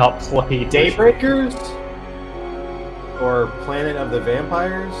definitely not played. Daybreakers? Or Planet of the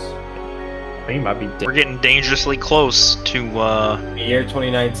Vampires? I think it might be We're getting dangerously close to In the year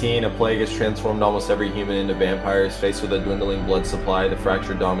 2019, a plague has transformed almost every human into vampires. Faced with a dwindling blood supply, the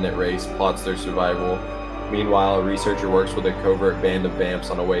fractured dominant race plots their survival. Meanwhile, a researcher works with a covert band of vamps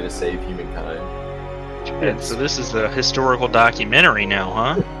on a way to save humankind. So this is the historical documentary now,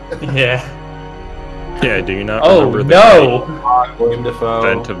 huh? Yeah. Yeah, do you not Oh remember the no! William Dafoe.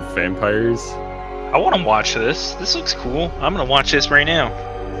 event of vampires? I want to watch this. This looks cool. I'm gonna watch this right now.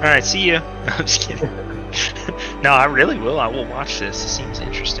 All right, see ya. I'm just kidding. No, I really will. I will watch this. It seems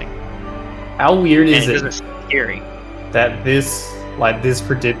interesting. How weird And is it it doesn't seem scary. that this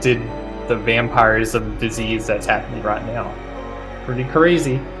predicted the vampirism disease that's happening right now? Pretty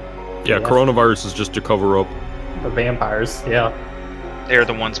crazy. Yeah, coronavirus is just a cover up. The vampires, yeah. They're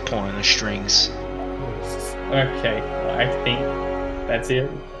the ones pulling the strings. Okay, I think that's it.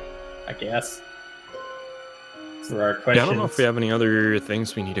 I guess. For our questions. Yeah, I don't know if we have any other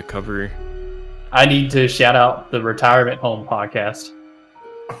things we need to cover. I need to shout out the Retirement Home podcast.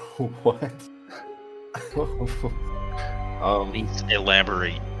 What? Please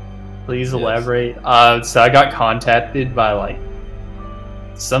elaborate. Please Yes. elaborate. So I got contacted by like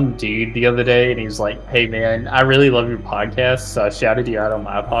some dude the other day, and he was like, "Hey man, I really love your podcast, so I shouted you out on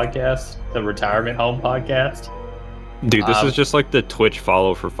my podcast, the Retirement Home podcast." Dude, this is just like the Twitch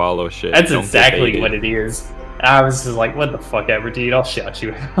follow for follow shit. That's Don't get exactly baited. what it is. And I was just like, "What the fuck ever, dude? I'll shout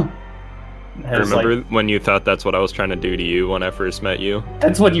you out." I remember when you thought that's what I was trying to do to you when I first met you?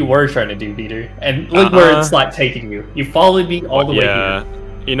 That's what you were trying to do, Peter. And look where it's like taking you. You followed me all the way Yeah. here.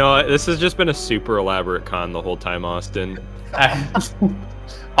 You know, this has just been a super elaborate con the whole time, Austin.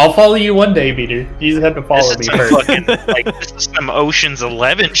 I'll follow you one day, Peter. You just have to follow me This is some first. fucking, like, this is some Ocean's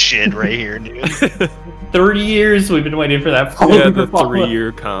 11 shit right here, dude. 30 years we've been waiting for that follow. Yeah, the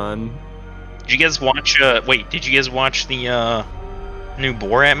 3-year con. Did you guys watch? Did you guys watch the new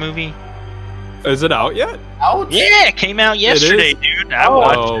Borat movie? Is it out yet? Yeah, it came out yesterday, dude. I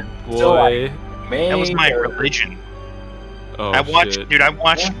watched. Oh So, boy. That was my religion. Oh, I watched, shit. dude. I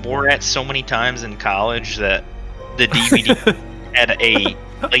watched Borat so many times in college that the DVD had a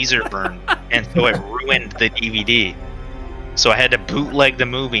laser burn, and so it ruined the DVD. So I had to bootleg the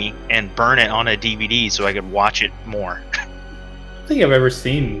movie and burn it on a DVD so I could watch it more. I don't think I've ever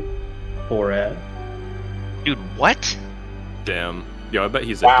seen Borat. Dude, what? Damn. Yo, I bet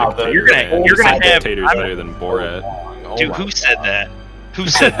he's Wow, a dictator. you're gonna- man. you're He gonna said have- dictator's I'm- better than Borat. Dude, who said that? Who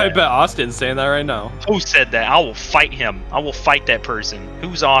said I that? bet Austin's saying that right now. Who said that? I will fight him. I will fight that person.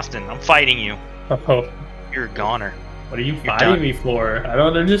 Who's Austin? I'm fighting you. Oh, You're a goner. what are you You're fighting done. me for? I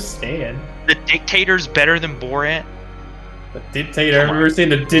don't understand. The dictator's better than Borat? The Dictator. I've Come on. never seen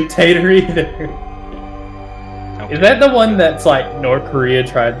the Dictator either. Okay. Is that the one that's like North Korea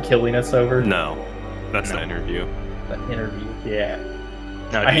tried killing us over? No. That's No. the interview. The interview. Yeah.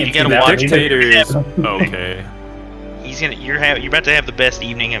 No, I dude, ain't you seen gotta that watch. one. Dictator is Yeah. okay. You're about to have the best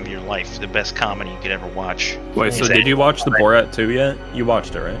evening of your life. The best comedy you could ever watch. Wait, so Is did it- you watch the Borat 2 yet? You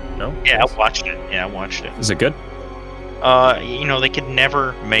watched it, right? No? Yeah, I watched it. Yeah, I watched it. Is it good? You know, they could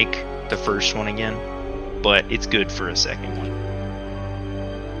never make the first one again, but it's good for a second one.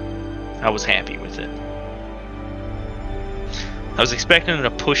 I was happy with it. I was expecting them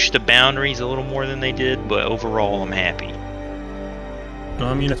to push the boundaries a little more than they did, but overall, I'm happy. No,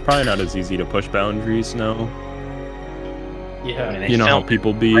 I mean, it's probably not as easy to push boundaries now. Yeah. I mean, they You know how filmed-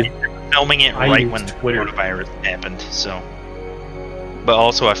 people be. filming it I right used when Twitter. coronavirus happened, so. But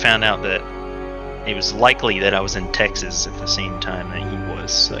also, I found out that it was likely that I was in Texas at the same time that he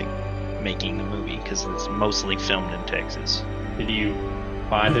was. Like, making the movie because it's mostly filmed in Texas. Did you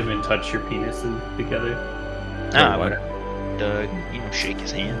find him and touch your penises together? Ah, what? but shake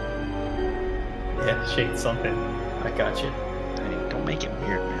his hand. Yeah, shake something. I got you. Hey, don't make it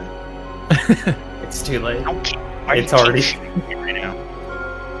weird, man. It's too late. Why It's you kink already- shaming me right now.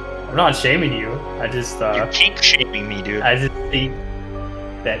 I'm not shaming you. I just You're kink shaming me, dude. I just think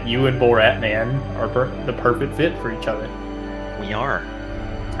that you and Borat Man are the perfect fit for each other. We are.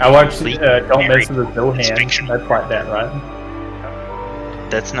 I watched Complete Don't Mess with the It's Zohan. fiction. That's like that, right?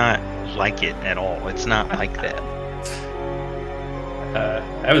 That's not like it at all. It's not like that.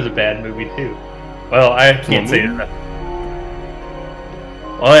 That was a bad movie too. Well, I can't say that.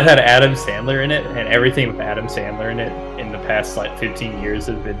 Well, it had Adam Sandler in it, and everything with Adam Sandler in it in the past like 15 years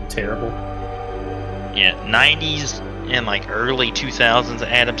has been terrible. Yeah, 90s and like early 2000s,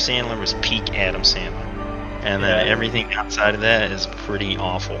 Adam Sandler was peak Adam Sandler. And then Yeah. everything outside of that is pretty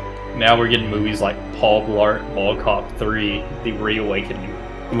awful. Now we're getting movies like Paul Blart Mall Cop 3, The Reawakening.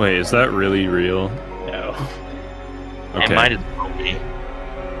 Wait, is that really real? No. It Okay. might as well be.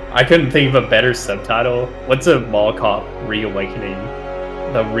 I couldn't think of a better subtitle. What's a Mall Cop Reawakening?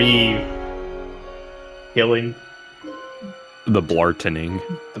 The re-killing, The blartening.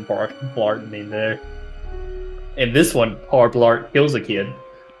 the Blartening there. In this one, Paul Blart kills a kid.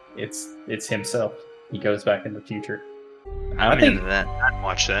 It's himself. He goes back in the future. I'm think- into that. I'd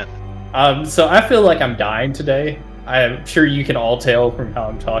watch that. So I feel like I'm dying today. I'm sure you can all tell from how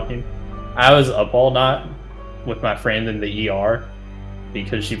I'm talking. I was up all night with my friend in the ER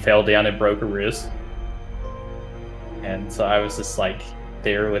because she fell down and broke her wrist. And so I was just like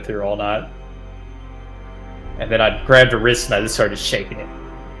there with her all night. And then I grabbed her wrist and I just started shaking it.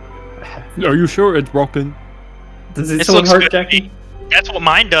 Are you sure it's broken? Does this This one looks hurt, good to Jackie? me. That's what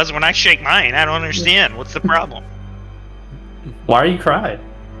mine does when I shake mine. I don't understand. What's the problem? Why are you crying?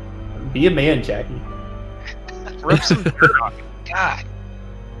 Be a man, Jackie. Rub some dirt on it. God.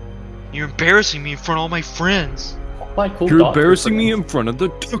 You're embarrassing me in front of all my friends. All my cool You're doctor embarrassing me friends. in front of the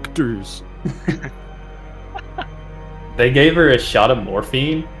doctors. They gave her a shot of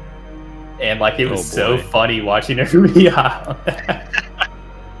morphine, and like it was Oh, so boy. funny watching her react.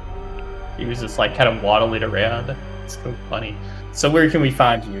 He was just like kind of waddling around. It's so funny. So where can we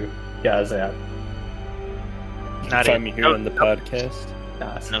find you guys at? Not Find me here no, on the podcast.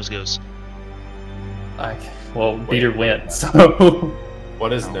 Nice. Nose goes. Well, Peter went, so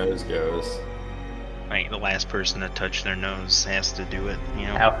What is nose goes? Like the last person to touch their nose has to do it. You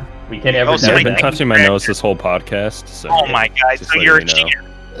know. how, we can't ever Oh, know so I've been that. touching my nose this whole podcast. So Oh my God! just So letting you're a you know. cheater.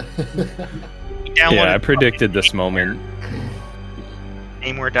 You downloaded Yeah, I predicted this moment.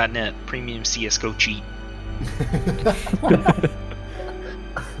 Nameware.net premium CS:GO cheat.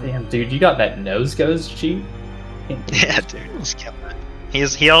 Damn, dude, you got that nose goes cheat? Can't believe Yeah, it. dude. He's got that.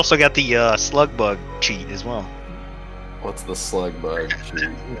 He also got the slug bug cheat as well. What's the slug bug?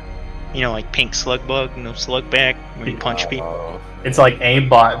 You know, like pink slug bug, no slug back when you punch people. Oh. It's like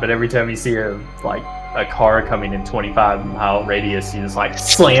aimbot, but every time you see a car coming in 25-mile radius, you just like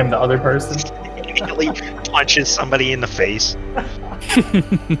slam the other person. Immediately punches somebody in the face.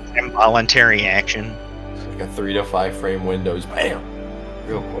 Involuntary action. Like a 3 to 5 frame windows, bam,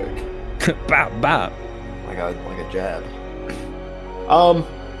 real quick, bop bop. like a jab.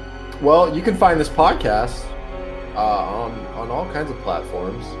 Well, you can find this podcast on all kinds of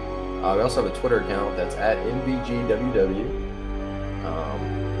platforms. We also have a Twitter account that's at NVGWW,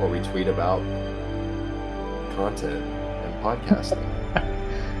 where we tweet about content and podcasting.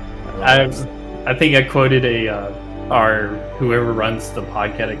 I think I quoted our whoever runs the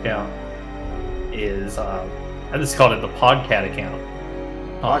podcast account is I just called it the Podcat account.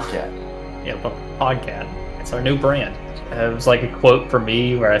 Podcast. Yeah, the Podcat. It's our new brand. It was like a quote from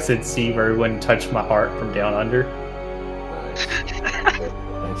me where I said, "Steve, everyone touched my heart from down under." Nice.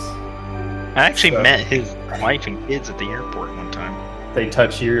 Nice. I actually So- met his wife and kids at the airport one time. They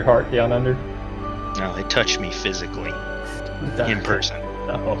touch your heart down under. No, they touched me physically in person.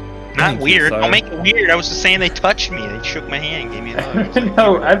 No, Not Thank you, weird. sir. Don't make it weird. I was just saying they touched me. They shook my hand, gave me a hug. I was like,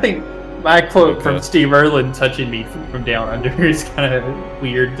 no. I think my quote from Okay. Steve Erlin touching me from down under is kind of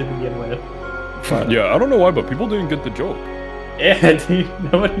weird to begin with. Yeah, I don't know why, but people didn't get the joke. Yeah, dude,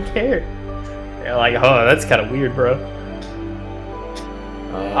 nobody cared. They're like, "Oh, that's kind of weird, bro."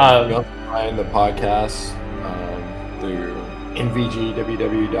 You can find the podcast through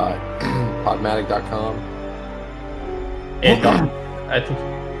nvgww.podmatic.com. And I think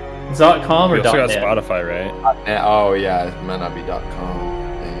 .com or We also got .net. Spotify, right? Oh yeah, it might not be .com.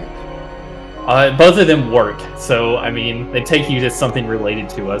 Dang. Both of them work, so I mean, they take you to something related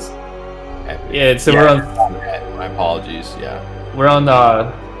to us. Yeah, so Yeah, my apologies. Yeah. we're on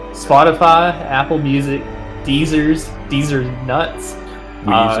Spotify, Apple Music, Deezer nuts.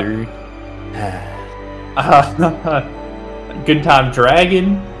 Weezer. Good Time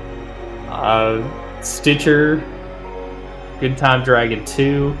Dragon, Stitcher, Good Time Dragon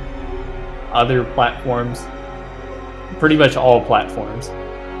 2, other platforms, pretty much all platforms.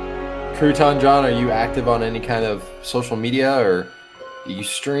 Crouton John, are you active on any kind of social media, or do you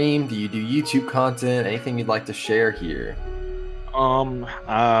stream? Do you do YouTube content? Anything you'd like to share here?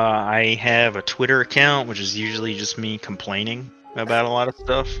 I have a Twitter account, which is usually just me complaining about a lot of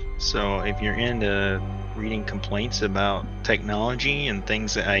stuff. So if you're into reading complaints about technology and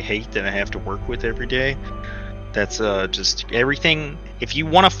things that I hate that I have to work with every day, that's just everything. If you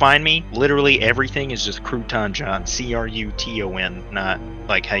want to find me, literally everything is just Crouton John, Cruton, not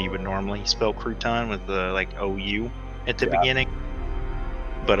like how you would normally spell crouton with the like OU at the beginning.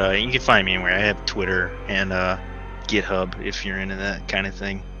 But you can find me anywhere. I have Twitter and GitHub if you're into that kind of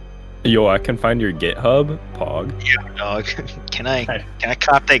thing. Yo, I can find your GitHub, Pog. Yeah, dog. Can I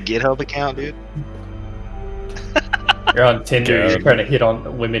cop that GitHub account, dude? You're on Tinder, God. you're trying to hit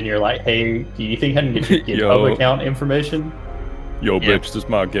on women, you're like, hey, do you think I can get your GitHub Yo. account information? Yo, Yeah. bitch, this is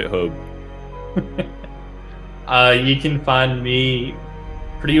my GitHub. You can find me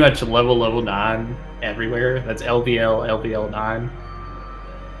pretty much level 9 everywhere. That's LVL9.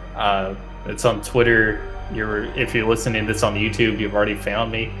 It's on Twitter. If you're listening to this on YouTube, you've already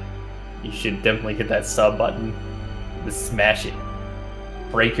found me. You should definitely hit that sub button. Just smash it.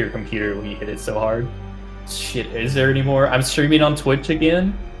 Break your computer when you hit it so hard. Shit, is there any more? I'm streaming on Twitch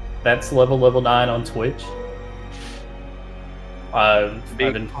again. That's level 9 on Twitch. I've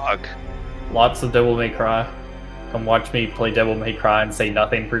Big been Pog. lots of Devil May Cry. Come watch me play Devil May Cry and say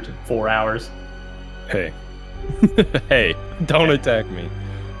nothing for 4 hours. Hey. Hey, don't attack me.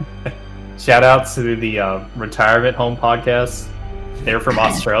 Shout out to the Retirement Home podcast. They're from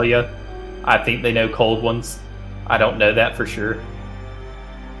Australia. I think they know cold ones. I don't know that for sure.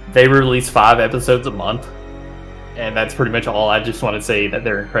 They release 5 episodes a month. And that's pretty much all. I just want to say that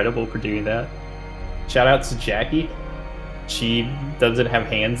they're incredible for doing that. Shout out to Jackie. She doesn't have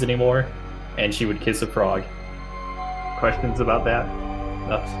hands anymore. And she would kiss a frog. Questions about that?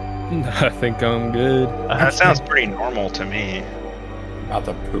 No. I think I'm good. That sounds pretty normal to me. About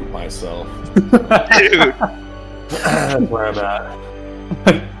to poop myself. Dude, That's where I'm at.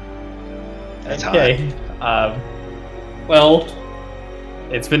 that's hot. Okay. Well,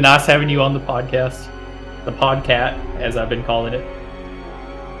 it's been nice having you on the podcast. The podcat, as I've been calling it,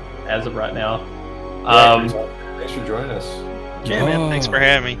 as of right now. Thanks for joining us. Yeah, man. Thanks for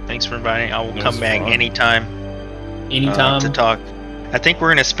having me. Thanks for inviting. I will It come was back fun. anytime Anytime. to talk. I think we're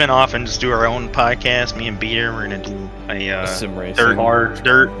gonna spin off and just do our own podcast. Me and Beater, we're gonna do a Sim racing. dirt Hard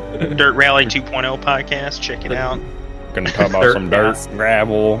Dirt Rally 2.0 podcast. Check it out. Gonna talk about Dirt some dirt, gas.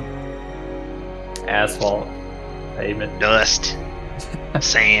 gravel. asphalt pavement. Dust,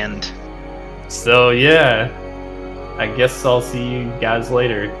 sand. So yeah, I guess I'll see you guys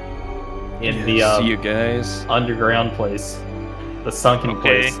later in the See you guys. underground place, the sunken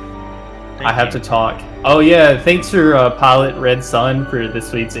Okay. place. I have to talk. Oh yeah, thanks for Pilot Red Sun for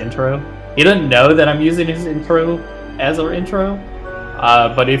this week's intro. He doesn't know that I'm using his intro as our intro,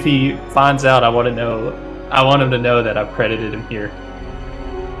 but if he finds out, I want him to know that I've credited him here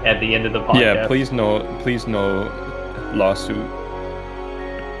at the end of the podcast. Yeah, please no lawsuit.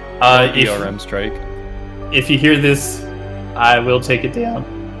 If, DRM strike. if you hear this, I will take it down.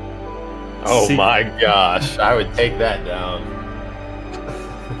 Oh See- my gosh, I would take that down.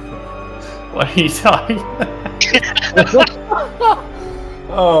 What are you talking?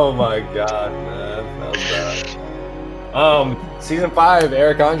 Oh my god, man, that was bad. Season 5,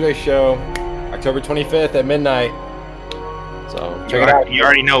 Eric Andre show, October 25th at midnight. So check it out. You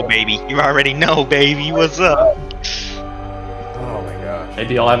already know, baby. You already know, baby. What's up? Oh my gosh.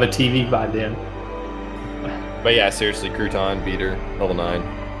 Maybe I'll have a TV by then. But yeah, seriously, Crouton, Beater, level 9.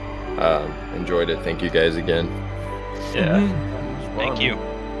 Enjoyed it. Thank you guys again. Yeah. Thank you.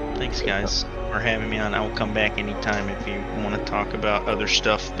 Thanks, guys, for having me on. I will come back anytime if you want to talk about other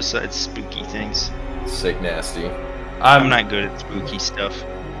stuff besides spooky things. Sick nasty. I'm not good at spooky stuff.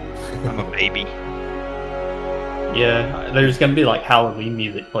 I'm a baby. Yeah, there's gonna be like Halloween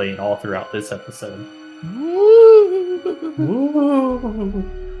music playing all throughout this episode.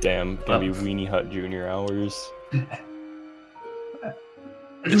 Damn, gonna be Weenie Hut Junior hours.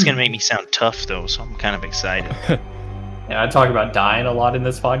 It's gonna make me sound tough though, so I'm kind of excited. Yeah, I talk about dying a lot in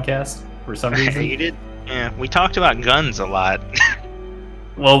this podcast for some reason. You did? Yeah, we talked about guns a lot.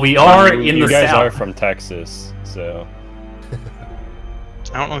 Well, we are in you the guys South. are from Texas, so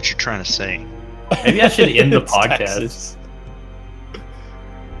I don't know what you're trying to say. Maybe I should end the It's podcast. Texas.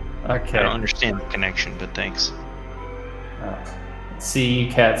 Okay. I don't understand the connection, but thanks. See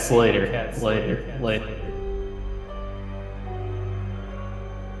you cats later. Later.